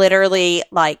because literally,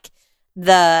 like,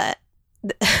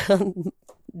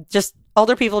 just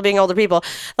older people being older people,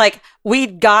 like, we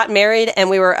got married and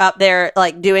we were up there,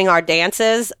 like, doing our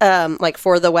dances, like,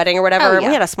 for the wedding or whatever. Oh, yeah.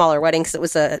 We had a smaller wedding because it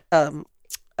was a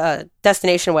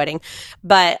destination wedding.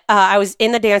 But I was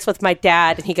in the dance with my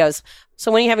dad, and he goes,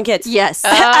 so when are you having kids? Yes.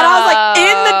 And I was like,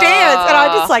 in the dance, and I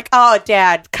was just like, oh,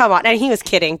 Dad, come on. And he was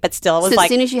kidding, but still, it was So like,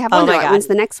 as soon as you have oh one, my they're like, God. when's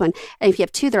the next one? And if you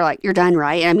have two, they're like, you're done,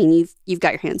 right? I mean, you've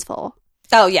got your hands full.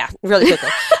 Oh, yeah, really quickly.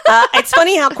 It's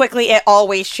funny how quickly it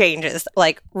always changes,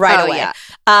 like, right away.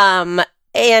 Yeah.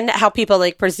 And how people,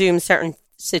 like, presume certain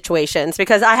situations.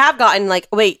 Because I have gotten, like,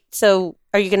 wait, so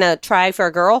are you going to try for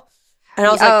a girl? And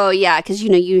I was like, yeah, because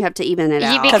you have to even it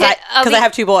out. because I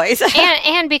have two boys.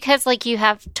 and because like you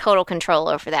have total control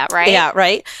over that, right? Yeah,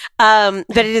 right. But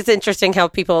it is interesting how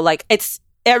people, like, it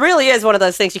really is one of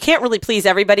those things. You can't really please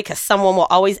everybody because someone will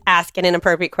always ask an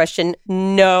inappropriate question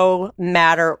no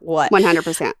matter what.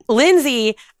 100%.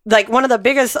 Lindsay, like, one of the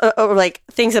biggest like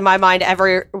things in my mind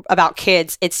ever about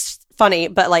kids, it's funny,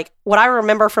 but like what I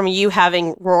remember from you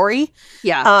having Rory.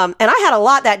 Yeah. And I had a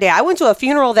lot that day. I went to a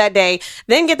funeral that day,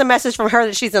 then get the message from her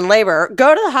that she's in labor,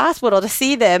 go to the hospital to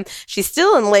see them. She's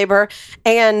still in labor.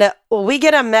 And we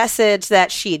get a message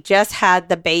that she just had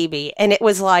the baby. And it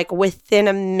was like within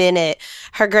a minute,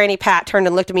 her granny Pat turned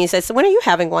and looked at me and said, so when are you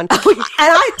having one? And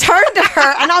I turned to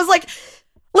her and I was like,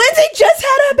 Lindsay just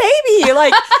had a baby.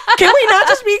 Like, can we not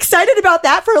just be excited about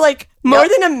that for like more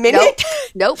than a minute?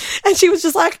 Nope. And she was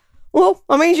just like, well,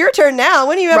 I mean, it's your turn now.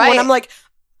 When do you have one? I'm like,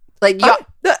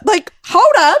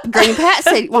 hold up. Granny Pat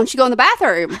said, why don't you go in the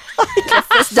bathroom?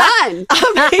 It's done.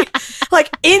 I mean, like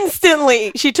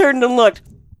instantly she turned and looked.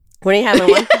 When are you having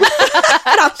one? And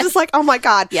I was just like, oh my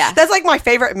God. Yeah. That's like my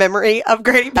favorite memory of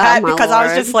Granny Pat because I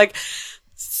was just like,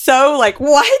 so like,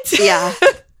 what? Yeah.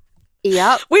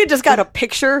 Yep. We had just got a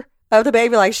picture of the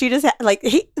baby. Like she just had,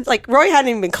 like Roy hadn't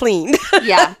even been cleaned.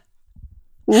 Yeah.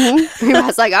 Mm-hmm. I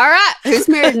was like, all right, who's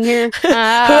married in here? Who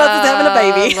else is having a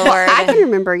baby? Lord. I can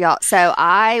remember, y'all. So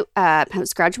I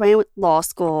was graduating with law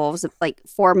school. I was like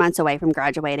 4 months away from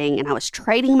graduating, and I was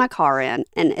trading my car in.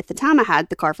 And at the time, I had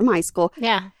the car from high school.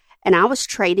 Yeah. And I was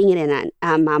trading it in.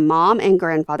 And my mom and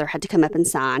grandfather had to come up and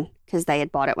sign because they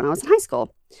had bought it when I was in high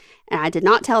school. And I did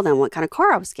not tell them what kind of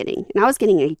car I was getting. And I was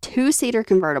getting a 2-seater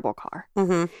convertible car.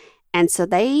 Mm-hmm. And so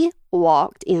they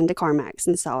walked into CarMax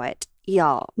and saw it.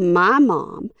 Y'all, my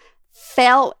mom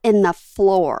fell in the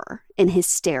floor in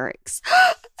hysterics.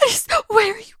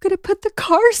 Where are you going to put the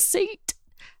car seat?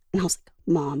 And I was like,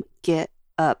 Mom, get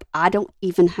up. I don't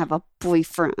even have a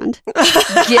boyfriend.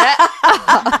 Get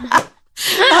up.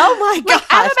 Oh my God.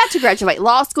 I'm about to graduate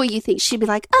law school. You think she'd be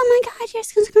like, oh my God,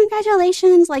 yes,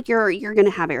 congratulations. Like you're going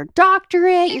to have your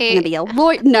doctorate. You're going to be a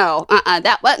lawyer. No,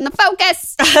 that wasn't the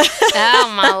focus.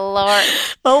 Oh my Lord.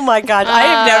 Oh my gosh. I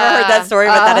have never heard that story,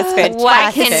 but that is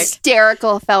fantastic.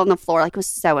 Hysterical, fell on the floor. Like was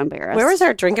so embarrassed. Where was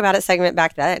our Drink About It segment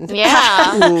back then? Yeah.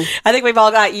 I think we've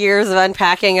all got years of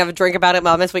unpacking of Drink About It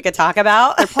moments we could talk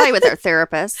about. Or play with our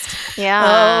therapist.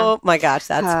 Yeah. Oh my gosh,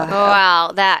 that's funny.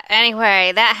 Well, that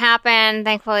happened.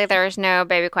 Thankfully, there's no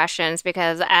baby questions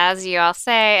because, as you all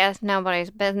say, it's nobody's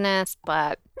business.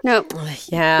 But nope.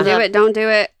 Yeah. Do it. Don't do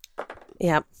it.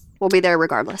 Yep. We'll be there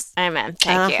regardless. amen.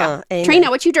 Thank you. Amen. Trina,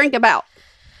 what you drink about?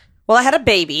 Well, I had a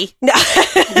baby. No.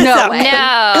 No way.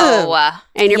 No.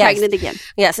 And you're Yes. pregnant again.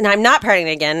 Yes, and I'm not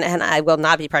pregnant again, and I will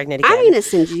not be pregnant again. I'm going to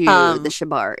send you the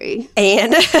Shibari.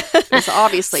 And Because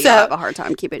obviously So- you have a hard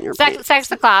time keeping your pants.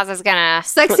 Sexy Claus is gonna.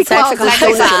 Sexy Sexy Claus.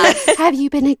 Claus. Have you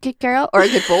been a good girl or a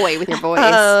good boy with your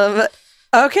voice?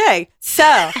 Okay,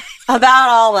 so about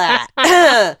all that,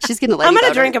 She's going to let I'm you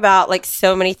going to vote drink about like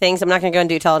so many things. I'm not going to go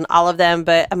into detail on all of them,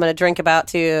 but I'm going to drink about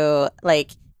to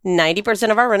like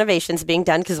 90% of our renovations being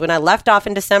done because when I left off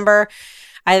in December,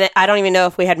 I don't even know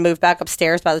if we had moved back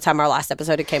upstairs by the time our last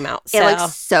episode had came out. It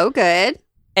looks so good.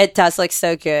 It does look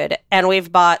so good. And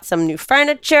we've bought some new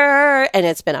furniture and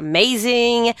it's been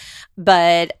amazing.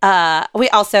 But we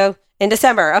also, in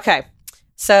December, okay.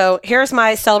 So here's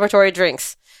my celebratory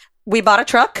drinks. We bought a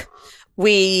truck.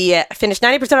 We finished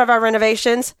 90% of our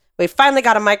renovations. We finally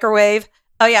got a microwave.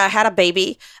 Oh yeah, I had a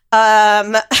baby.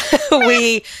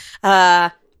 We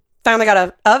finally got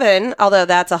an oven, although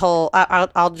that's a whole,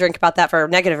 I'll drink about that for a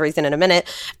negative reason in a minute.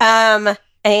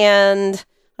 And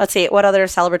let's see, what other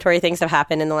celebratory things have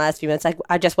happened in the last few months?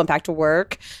 I just went back to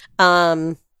work.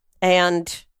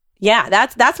 And yeah,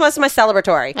 that's most of my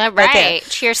celebratory. All right there. right.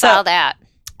 Cheers So- to all that.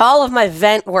 All of my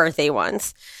vent-worthy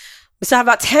ones. We still have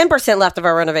about 10% left of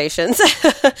our renovations.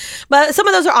 But some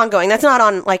of those are ongoing. That's not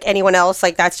on like anyone else.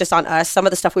 Like that's just on us. Some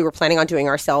of the stuff we were planning on doing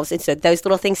ourselves. And so those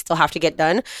little things still have to get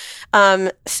done.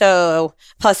 So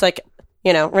plus like,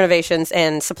 you know, renovations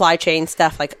and supply chain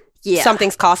stuff, like some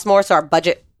things cost more. So our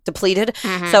budget depleted.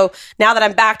 Mm-hmm. So now that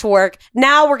I'm back to work,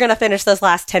 now we're going to finish this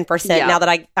last 10% now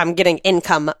that I'm getting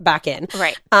income back in.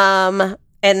 Right. And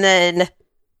then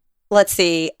let's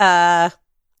see,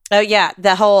 oh yeah,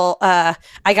 the whole, I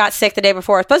got sick the day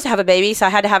before I was supposed to have a baby, so I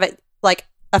had to have it like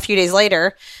a few days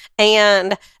later.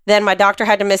 And then my doctor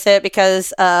had to miss it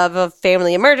because of a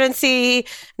family emergency. And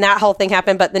that whole thing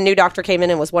happened, but the new doctor came in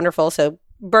and was wonderful. So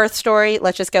birth story,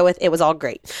 let's just go with it was all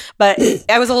great. But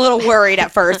I was a little worried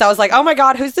at first. I was like, oh my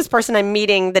God, who's this person I'm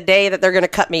meeting the day that they're going to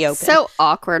cut me open? So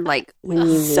awkward, like when you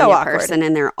meet So a awkward. person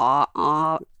and they're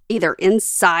either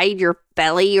inside your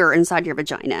belly or inside your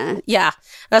vagina. Yeah,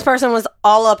 this person was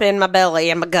all up in my belly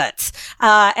and my guts,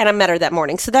 and I met her that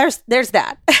morning. So there's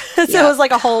that. So it was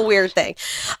like a whole weird thing.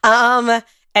 And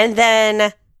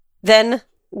then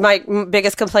my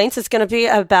biggest complaints is going to be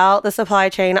about the supply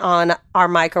chain on our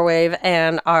microwave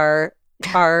and our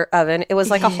oven. It was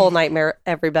like a whole nightmare.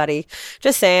 Everybody,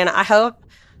 just saying. I hope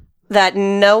that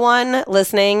no one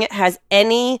listening has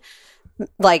any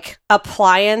like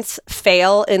appliance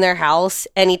fail in their house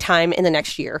anytime in the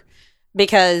next year.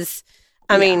 Because,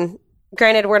 I mean,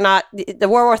 granted, we're not, the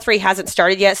World War III hasn't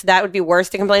started yet, so that would be worse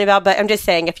to complain about. But I'm just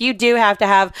saying, if you do have to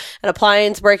have an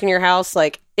appliance break in your house,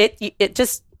 like it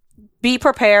just be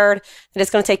prepared that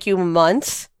it's going to take you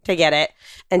months to get it.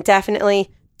 And definitely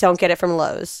don't get it from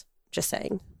Lowe's. Just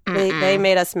saying. They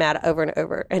made us mad over and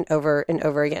over and over and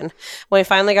over again. When we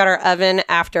finally got our oven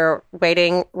after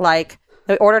waiting, like,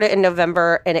 we ordered it in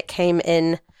November and it came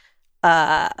in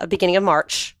beginning of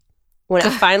March. When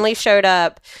it finally showed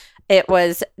up, it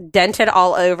was dented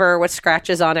all over with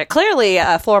scratches on it. Clearly,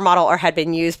 a floor model or had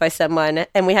been used by someone,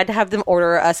 and we had to have them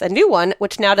order us a new one,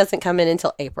 which now doesn't come in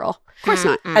until April. Of course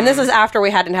not. And this is after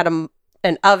we hadn't had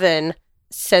an oven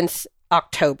since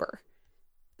October.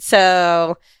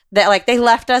 So that, like, they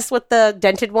left us with the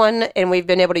dented one, and we've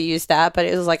been able to use that, but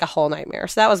it was like a whole nightmare.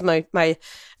 So that was my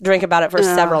drink about it for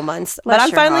several months. But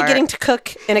I'm finally getting to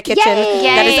cook in a kitchen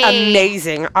that is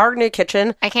amazing. Our new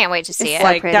kitchen. I can't wait to see it.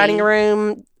 Like, dining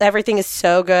room, everything is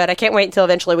so good. I can't wait until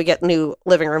eventually we get new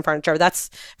living room furniture. That's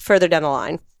further down the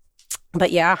line.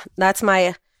 But yeah, that's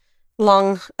my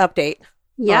long update.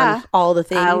 On all the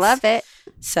things. I love it.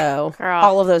 So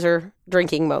all of those are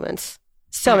drinking moments.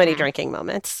 So many drinking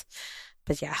moments.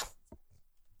 But yeah.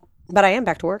 But I am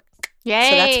back to work. Yay.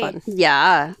 So that's fun.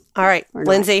 Yeah. All right,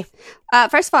 Lindsay.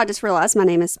 First of all, I just realized my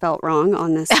name is spelled wrong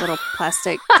on this little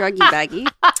plastic druggie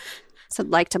baggie. So I'd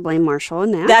like to blame Marshall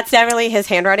on that. That's definitely his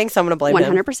handwriting, so I'm going to blame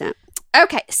 100%. him.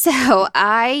 Okay, so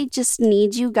I just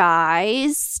need you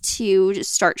guys to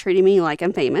just start treating me like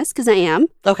I'm famous, because I am.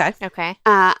 Okay.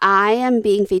 I am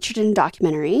being featured in a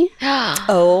documentary.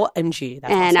 OMG.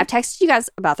 That's and awesome. I've texted you guys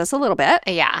about this a little bit.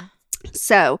 Yeah.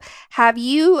 So, have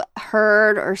you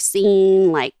heard or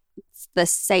seen, like, the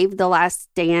Save the Last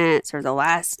Dance or The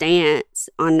Last Dance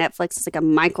on Netflix? It's like a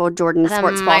Michael Jordan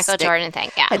sports ball Michael stick. Jordan thing,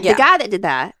 yeah. The guy that did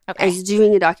that is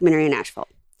doing a documentary in Nashville.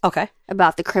 Okay.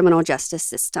 About the criminal justice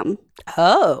system.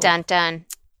 Oh. Dun dun.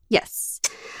 Yes.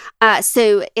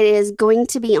 So it is going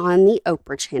to be on the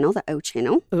Oprah channel, the O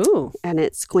channel. Ooh. And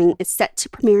it's set to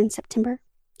premiere in September.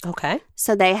 Okay.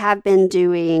 So they have been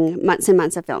doing months and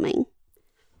months of filming.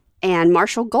 And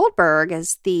Marshall Goldberg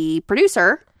is the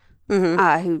producer,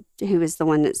 who is the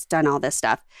one that's done all this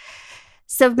stuff.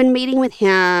 So I've been meeting with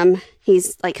him.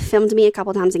 He's like filmed me a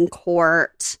couple times in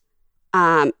court.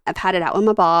 I've had it out with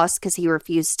my boss because he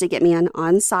refused to get me an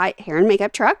on-site hair and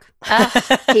makeup truck.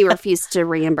 He refused to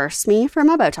reimburse me for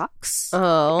my Botox.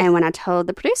 Oh. And when I told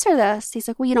the producer this, he's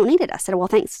like, well, you don't need it. I said, well,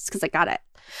 thanks. It's because I got it.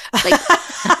 Like,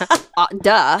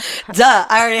 duh.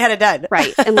 I already had it done.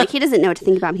 Right. And like, he doesn't know what to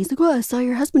think about me. He's like, well, I saw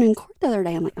your husband in court the other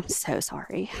day. I'm like, I'm so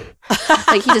sorry.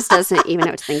 Like, he just doesn't even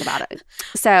know what to think about it.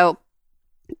 So,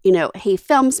 he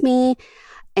films me,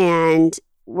 and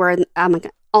I'm like,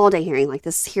 all day hearing, like,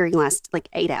 this hearing lasts like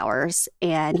 8 hours.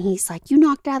 And he's like, you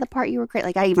knocked out of the park. You were great.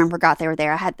 Like, I even forgot they were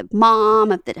there. I had the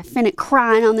mom of the defendant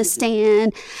crying on the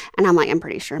stand. And I'm like, I'm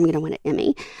pretty sure I'm going to win an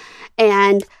Emmy.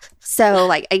 And so,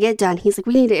 like, I get done. He's like,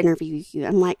 we need to interview you.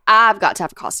 I'm like, I've got to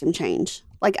have a costume change.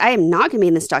 Like, I am not going to be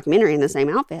in this documentary in the same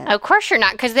outfit. Of course you're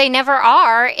not, because they never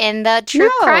are in the true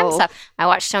crime stuff. I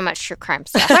watch so much true crime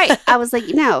stuff. Right. I was like,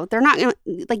 no, they're not going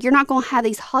to, like, you're not going to have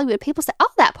these Hollywood people say, oh,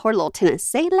 that poor little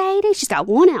Tennessee lady, she's got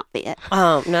one outfit.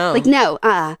 Oh, no. Like, no.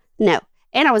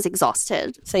 And I was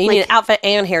exhausted. So you need an outfit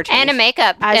and hair change. And a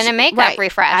makeup.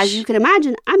 Refresh. As you can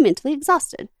imagine, I'm mentally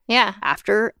exhausted. Yeah.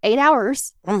 After 8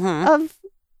 hours of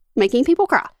making people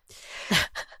cry.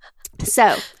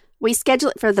 So we schedule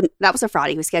it that was a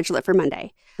Friday. We schedule it for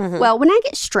Monday. Well, when I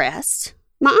get stressed,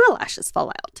 my eyelashes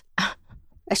fall out.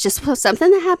 It's just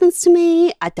something that happens to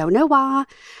me. I don't know why.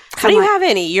 How do you have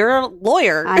any? You're a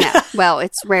lawyer. I know. Well,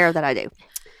 it's rare that I do.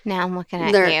 Now I'm looking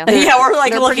at you. Yeah, we're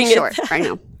like looking at short right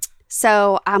now.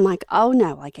 So I'm like, oh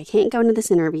no, like I can't go into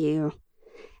this interview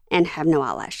and have no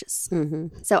eyelashes.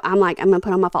 So I'm like, I'm going to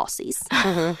put on my falsies.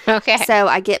 Okay. So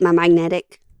I get my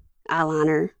magnetic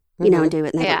eyeliner, and do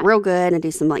it. And they look real good. And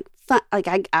do some like fun, like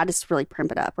I just really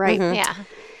primp it up, right? Yeah.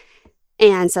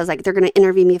 And so I was like, they're going to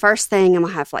interview me first thing. I'm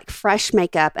going to have like fresh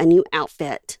makeup, a new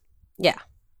outfit. Yeah.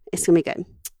 It's going to be good.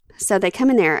 So they come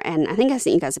in there, and I think I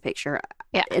sent you guys a picture.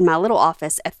 Yeah. In my little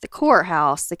office at the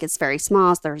courthouse, like it's very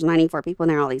small. So there's 94 people in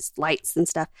there, all these lights and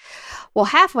stuff. Well,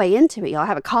 halfway into it, y'all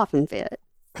have a coughing fit.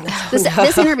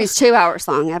 This interview's 2 hours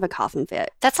long. I have a coughing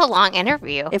fit. That's a long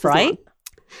interview. Right? Long.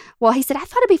 Well, he said, I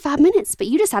thought it'd be 5 minutes, but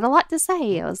you just had a lot to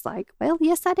say. I was like, well,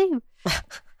 yes, I do. You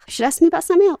should ask me about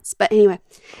something else. But anyway,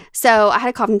 so I had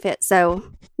a coughing fit.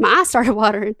 So my eyes started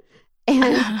watering.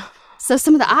 And so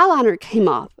some of the eyeliner came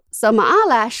off. So my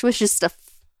eyelash was just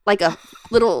like a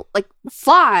little like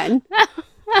flying.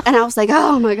 And I was like,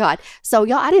 oh my God. So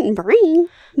y'all, I didn't bring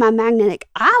my magnetic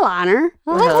eyeliner.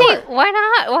 Lindsay, why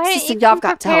not? Why didn't So you y'all come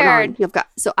got to hold prepared? on. You've got,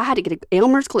 so I had to get an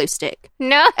Elmer's glue stick.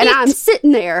 No. And I'm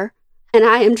sitting there and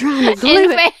I am trying to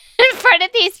glue it. In front of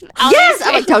these. Yes.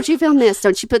 I'm like, don't you film this.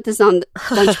 Don't you put this on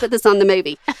the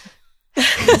movie.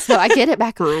 So I get it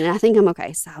back on and I think I'm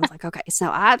okay. So I was like, okay. So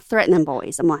I threaten them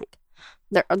boys. I'm like,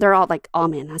 they're all like, oh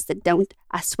man. I said,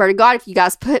 I swear to God, if you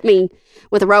guys put me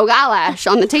with a rogue eyelash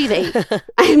on the TV,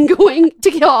 I am going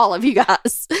to kill all of you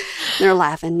guys. And they're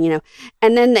laughing,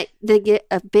 And then they get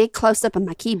a big close up of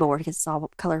my keyboard because it's all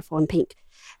colorful and pink.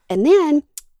 And then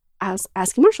I was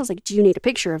asking Marshall, I was like, do you need a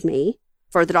picture of me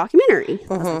for the documentary?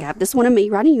 I was like, I have this one of me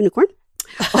riding a unicorn.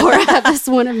 Or I have this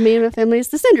one of me and my family as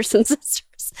the Sanderson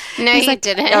sisters. No, He's you like,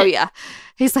 didn't. Oh, yeah.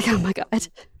 He's like, oh my God.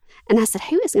 And I said,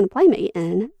 who is going to play me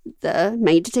in the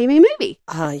made-to-TV movie?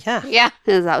 Yeah. Yeah.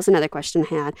 That was another question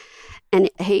I had. And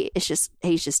he's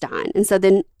just dying. And so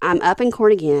then I'm up in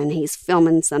court again. He's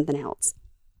filming something else.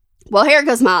 Well, here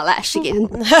goes my eyelash again.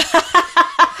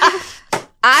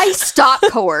 I stop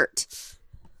court.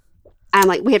 I'm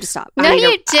like, we have to stop. No,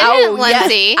 you didn't,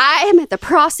 Lindsay. Yes. I am at the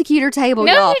prosecutor table,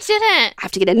 No, y'all. you didn't. I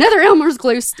have to get another Elmer's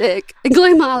glue stick and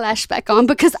glue my eyelash back on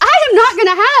because I am not going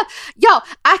to have... Y'all,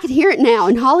 I can hear it now.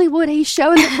 In Hollywood, he's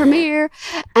showing the premiere,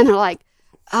 and they're like,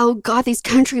 oh, God, these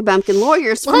country bumpkin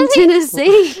lawyers from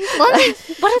Tennessee. What did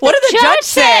the judge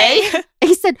say?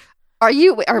 He said, are we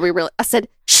really... I said,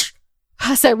 shh.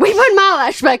 I said, we put my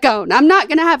eyelash back on. I'm not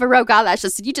going to have a rogue eyelash. I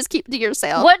said, you just keep it to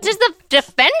yourself. What does the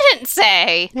defendant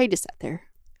say? He just sat there.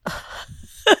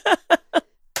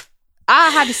 I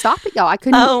had to stop it, y'all. I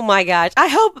couldn't. Oh my gosh. I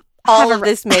hope all of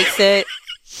this makes it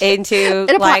into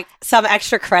like some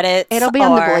extra credits. It'll be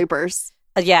on the bloopers.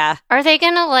 Yeah. Are they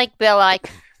going to be like,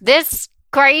 this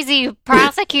crazy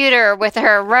prosecutor with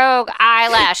her rogue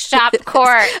eyelash stopped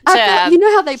court you know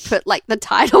how they put the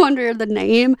title under the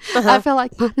name? I feel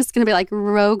like mine is going to be like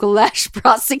Rogue Lash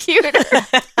Prosecutor.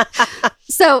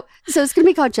 So it's going to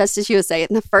be called Justice USA.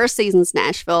 And the first season's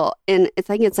Nashville. And I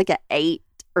think it's like an 8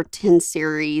 or 10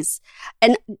 series.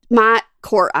 And my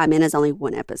court I'm in is only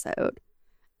 1 episode.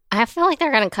 I feel like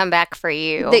they're going to come back for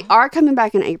you. They are coming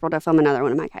back in April to film another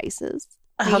one of my cases.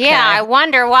 Okay. Yeah, I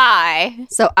wonder why.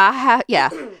 So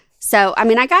So,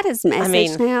 I got his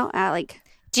message now.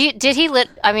 Did he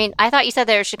I thought you said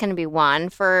there should going to be one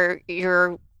for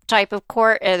your type of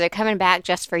court. Are they coming back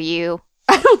just for you?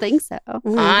 I don't think so.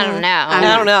 Mm-hmm. I don't know. I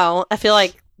don't know. I feel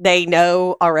like they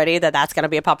know already that that's going to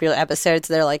be a popular episode.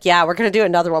 So they're like, yeah, we're going to do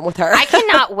another one with her. I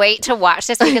cannot wait to watch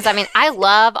this because, I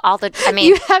love all the,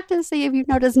 You have to see if you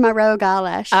notice my rogue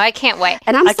eyelash. Oh, I can't wait.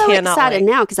 And I'm so excited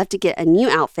now because I have to get a new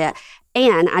outfit.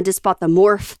 And I just bought the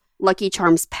Morph Lucky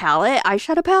Charms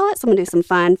eyeshadow palette. So I'm going to do some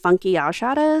fun, funky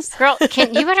eyeshadows. Girl,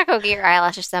 you better go get your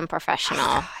eyelashes done professional.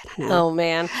 God, I know. Oh,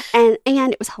 man. And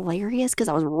it was hilarious because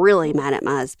I was really mad at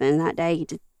my husband that day. He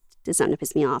did something to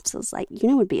piss me off. So I was like, it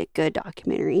would be a good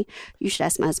documentary. You should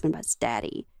ask my husband about his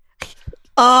daddy.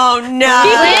 Oh, no. Lindsay!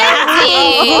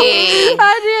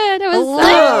 I did. It was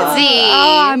Lindsay!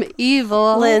 Oh, I'm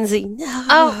evil. Lindsay, no.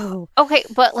 Oh, okay.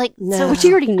 But no. So, which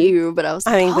you already knew, but I was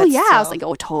like, oh, yeah. I was like,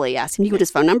 oh, totally. Ask him. You got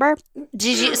his phone number?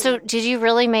 Did you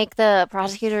really make the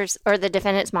prosecutors or the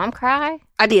defendant's mom cry?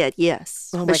 I did,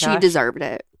 yes. Oh, but she deserved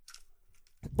it.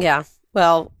 Yeah.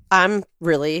 Well, I'm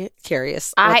really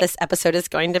curious what this episode is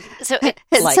going to So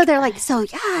they're like,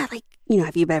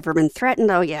 have you ever been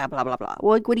threatened? Oh, yeah, blah, blah, blah.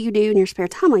 Well, what do you do in your spare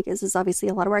time? Like, this is obviously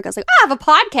a lot of work. I was like, I have a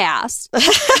podcast.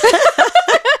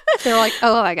 They're like,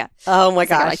 oh, my God. Oh, my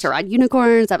gosh. I like to ride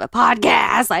unicorns. I have a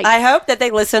podcast. I hope that they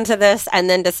listen to this and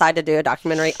then decide to do a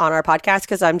documentary on our podcast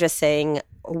because I'm just saying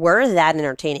we're that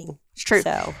entertaining. It's true.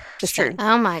 So, it's true.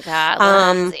 Oh, my God,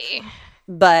 Lindsay.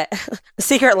 But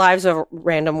Secret Lives of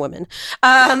Random Women.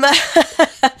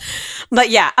 But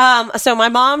yeah, so my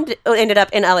mom ended up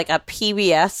in a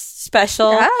PBS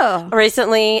special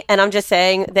recently, and I'm just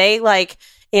saying they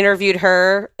interviewed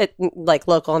her at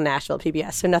local Nashville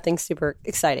PBS, so nothing super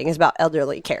exciting. It's about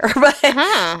elderly care,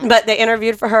 but they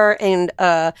interviewed for her, and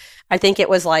I think it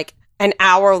was an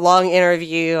hour-long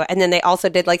interview, and then they also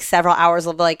did several hours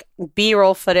of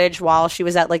B-roll footage while she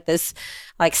was at this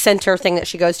center thing that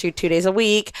she goes to 2 days a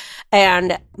week.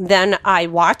 And then I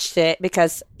watched it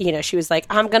because she was like,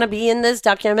 I'm gonna be in this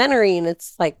documentary, and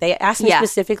it's they asked me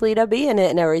specifically to be in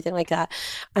it and everything like that.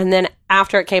 And then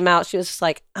after it came out, she was just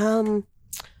like, they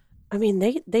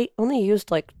only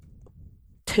used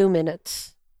 2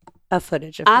 minutes of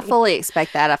footage of I me. fully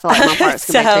expect that. I feel like my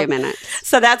part's going to be 2 minutes.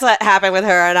 So that's what happened with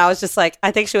her. And I was just like,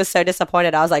 I think she was so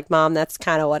disappointed. I was like, Mom, that's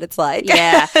kind of what it's like.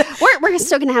 Yeah. We're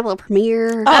still going to have a little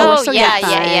premiere. Oh, we're still gonna have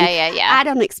fun. yeah. I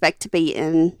don't expect to be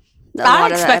in I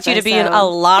expect you to be in a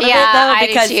lot of it, though, I do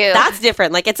because too. that's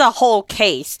different. Like, it's a whole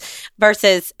case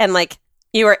versus, and like,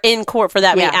 you were in court for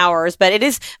that many hours, but it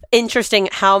is interesting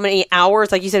how many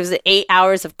hours, like you said, it was 8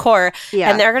 hours of court,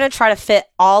 and they're going to try to fit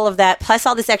all of that, plus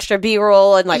all this extra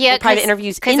B-roll and like private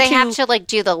interviews. Because they have to like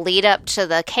do the lead up to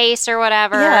the case or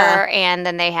whatever, and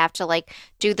then they have to like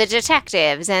do the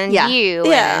detectives and you.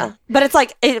 Yeah, and, but it's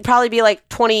like, it'd probably be like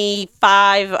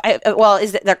 25, well,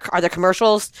 are there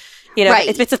commercials? You know,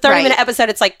 if it's a 30-minute episode,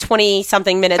 it's like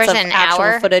 20-something minutes of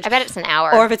actual footage. I bet it's an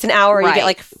hour. Or if it's an hour, you get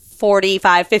like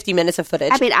 45, 50 minutes of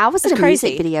footage. I mean, I was in a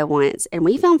music video once, and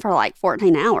we filmed for like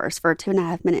 14 hours for a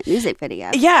 2.5-minute music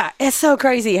video. Yeah, it's so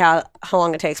crazy how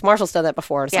long it takes. Marshall's done that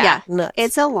before. It's nuts.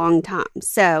 It's a long time.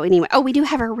 So anyway, we do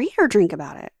have a reader drink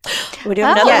about it. We do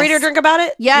have another reader drink about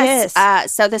it?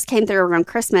 Yes. So this came through around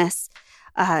Christmas,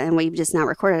 and we've just now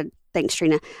recorded. Thanks,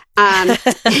 Trina. And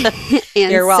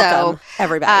you're welcome,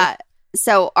 everybody.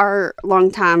 So our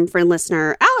longtime friend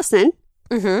listener, Allison,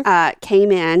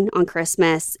 came in on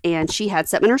Christmas, and she had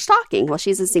something in her stocking. Well,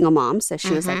 she's a single mom, so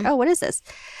she was like, "Oh, what is this?"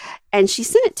 And she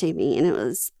sent it to me, and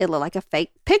it looked like a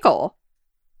fake pickle.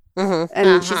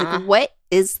 And she's like, "What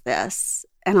is this?"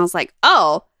 And I was like,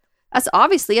 "Oh, that's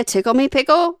obviously a Tickle Me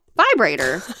Pickle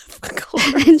vibrator."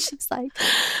 And she's like,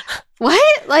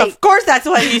 "What?" Like, of course, that's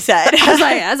what you said. I was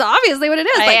like, "That's obviously what it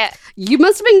is." Like, you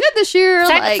must have been good this year.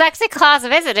 Sexy Claus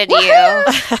visited you.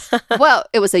 Well,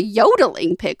 it was a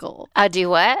yodeling pickle. Do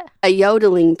what? A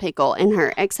yodeling pickle. And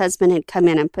her ex-husband had come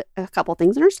in and put a couple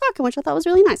things in her stocking, which I thought was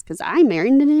really nice because I'm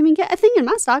married and didn't even get a thing in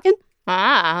my stocking.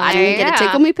 I didn't get a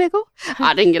Tickle Me pickle.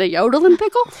 I didn't get a yodeling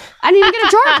pickle. I didn't even get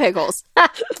a jar of pickles.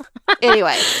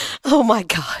 Anyway. Oh my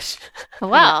gosh.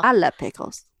 Well, I love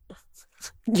pickles.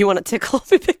 You want a Tickle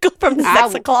Me pickle from the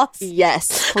Sexy Claus?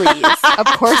 Yes, please. Of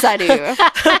course I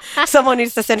do. Someone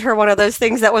needs to send her one of those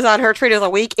things that was on her treat of the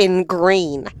week in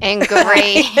green. In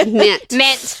green.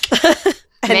 Mint.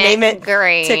 And name it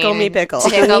green. Tickle Me Pickle.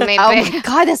 Tickle Me Pickle. Oh my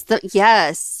God,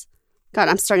 yes. God,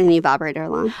 I'm starting a new vibrator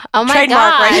line. Oh my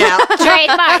Trademark God. right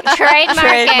now.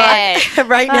 Trademark it.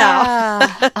 right now.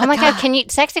 Oh my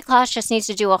God. Sexy Claus just needs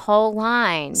to do a whole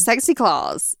line. Sexy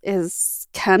Claus is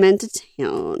coming to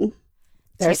town.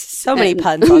 There's so many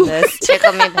puns on this.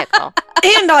 Tickle Me Pickle.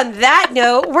 And on that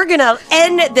note, we're going to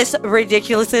end this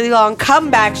ridiculously long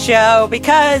comeback show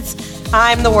because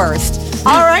I'm the worst.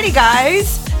 Alrighty,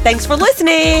 guys. Thanks for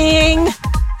listening.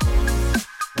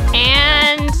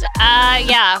 And,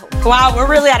 yeah. Wow, we're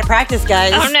really out of practice,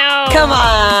 guys. Oh, no. Come on.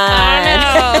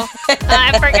 Oh, no.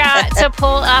 I forgot to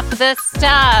pull up the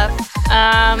stuff.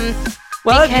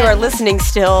 Well, if you are listening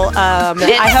still,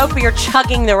 I hope you're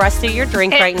chugging the rest of your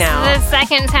drink right now. It's the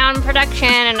second sound production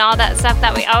and all that stuff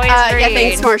that we always read. Yeah,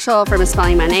 thanks, Marshall, for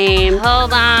misspelling my name.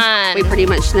 Hold on. We pretty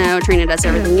much know Trina does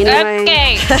everything anyway.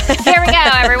 Okay, here we go,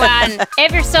 everyone.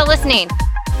 If you're still listening,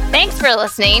 thanks for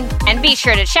listening, and be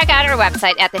sure to check out our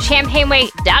website at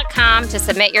thechampagneway.com to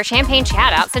submit your champagne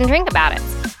shout-outs and drink about it.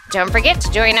 Don't forget to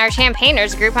join our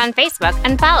Champagners group on Facebook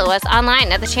and follow us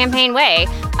online at The Champagne Way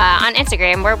on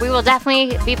Instagram, where we will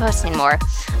definitely be posting more.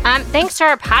 Thanks to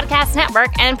our podcast network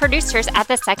and producers at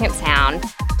The Second Sound.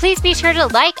 Please be sure to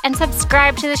like and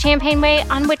subscribe to The Champagne Way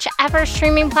on whichever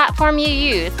streaming platform you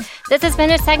use. This has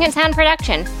been a Second Sound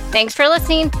production. Thanks for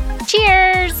listening.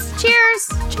 Cheers! Cheers!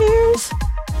 Cheers!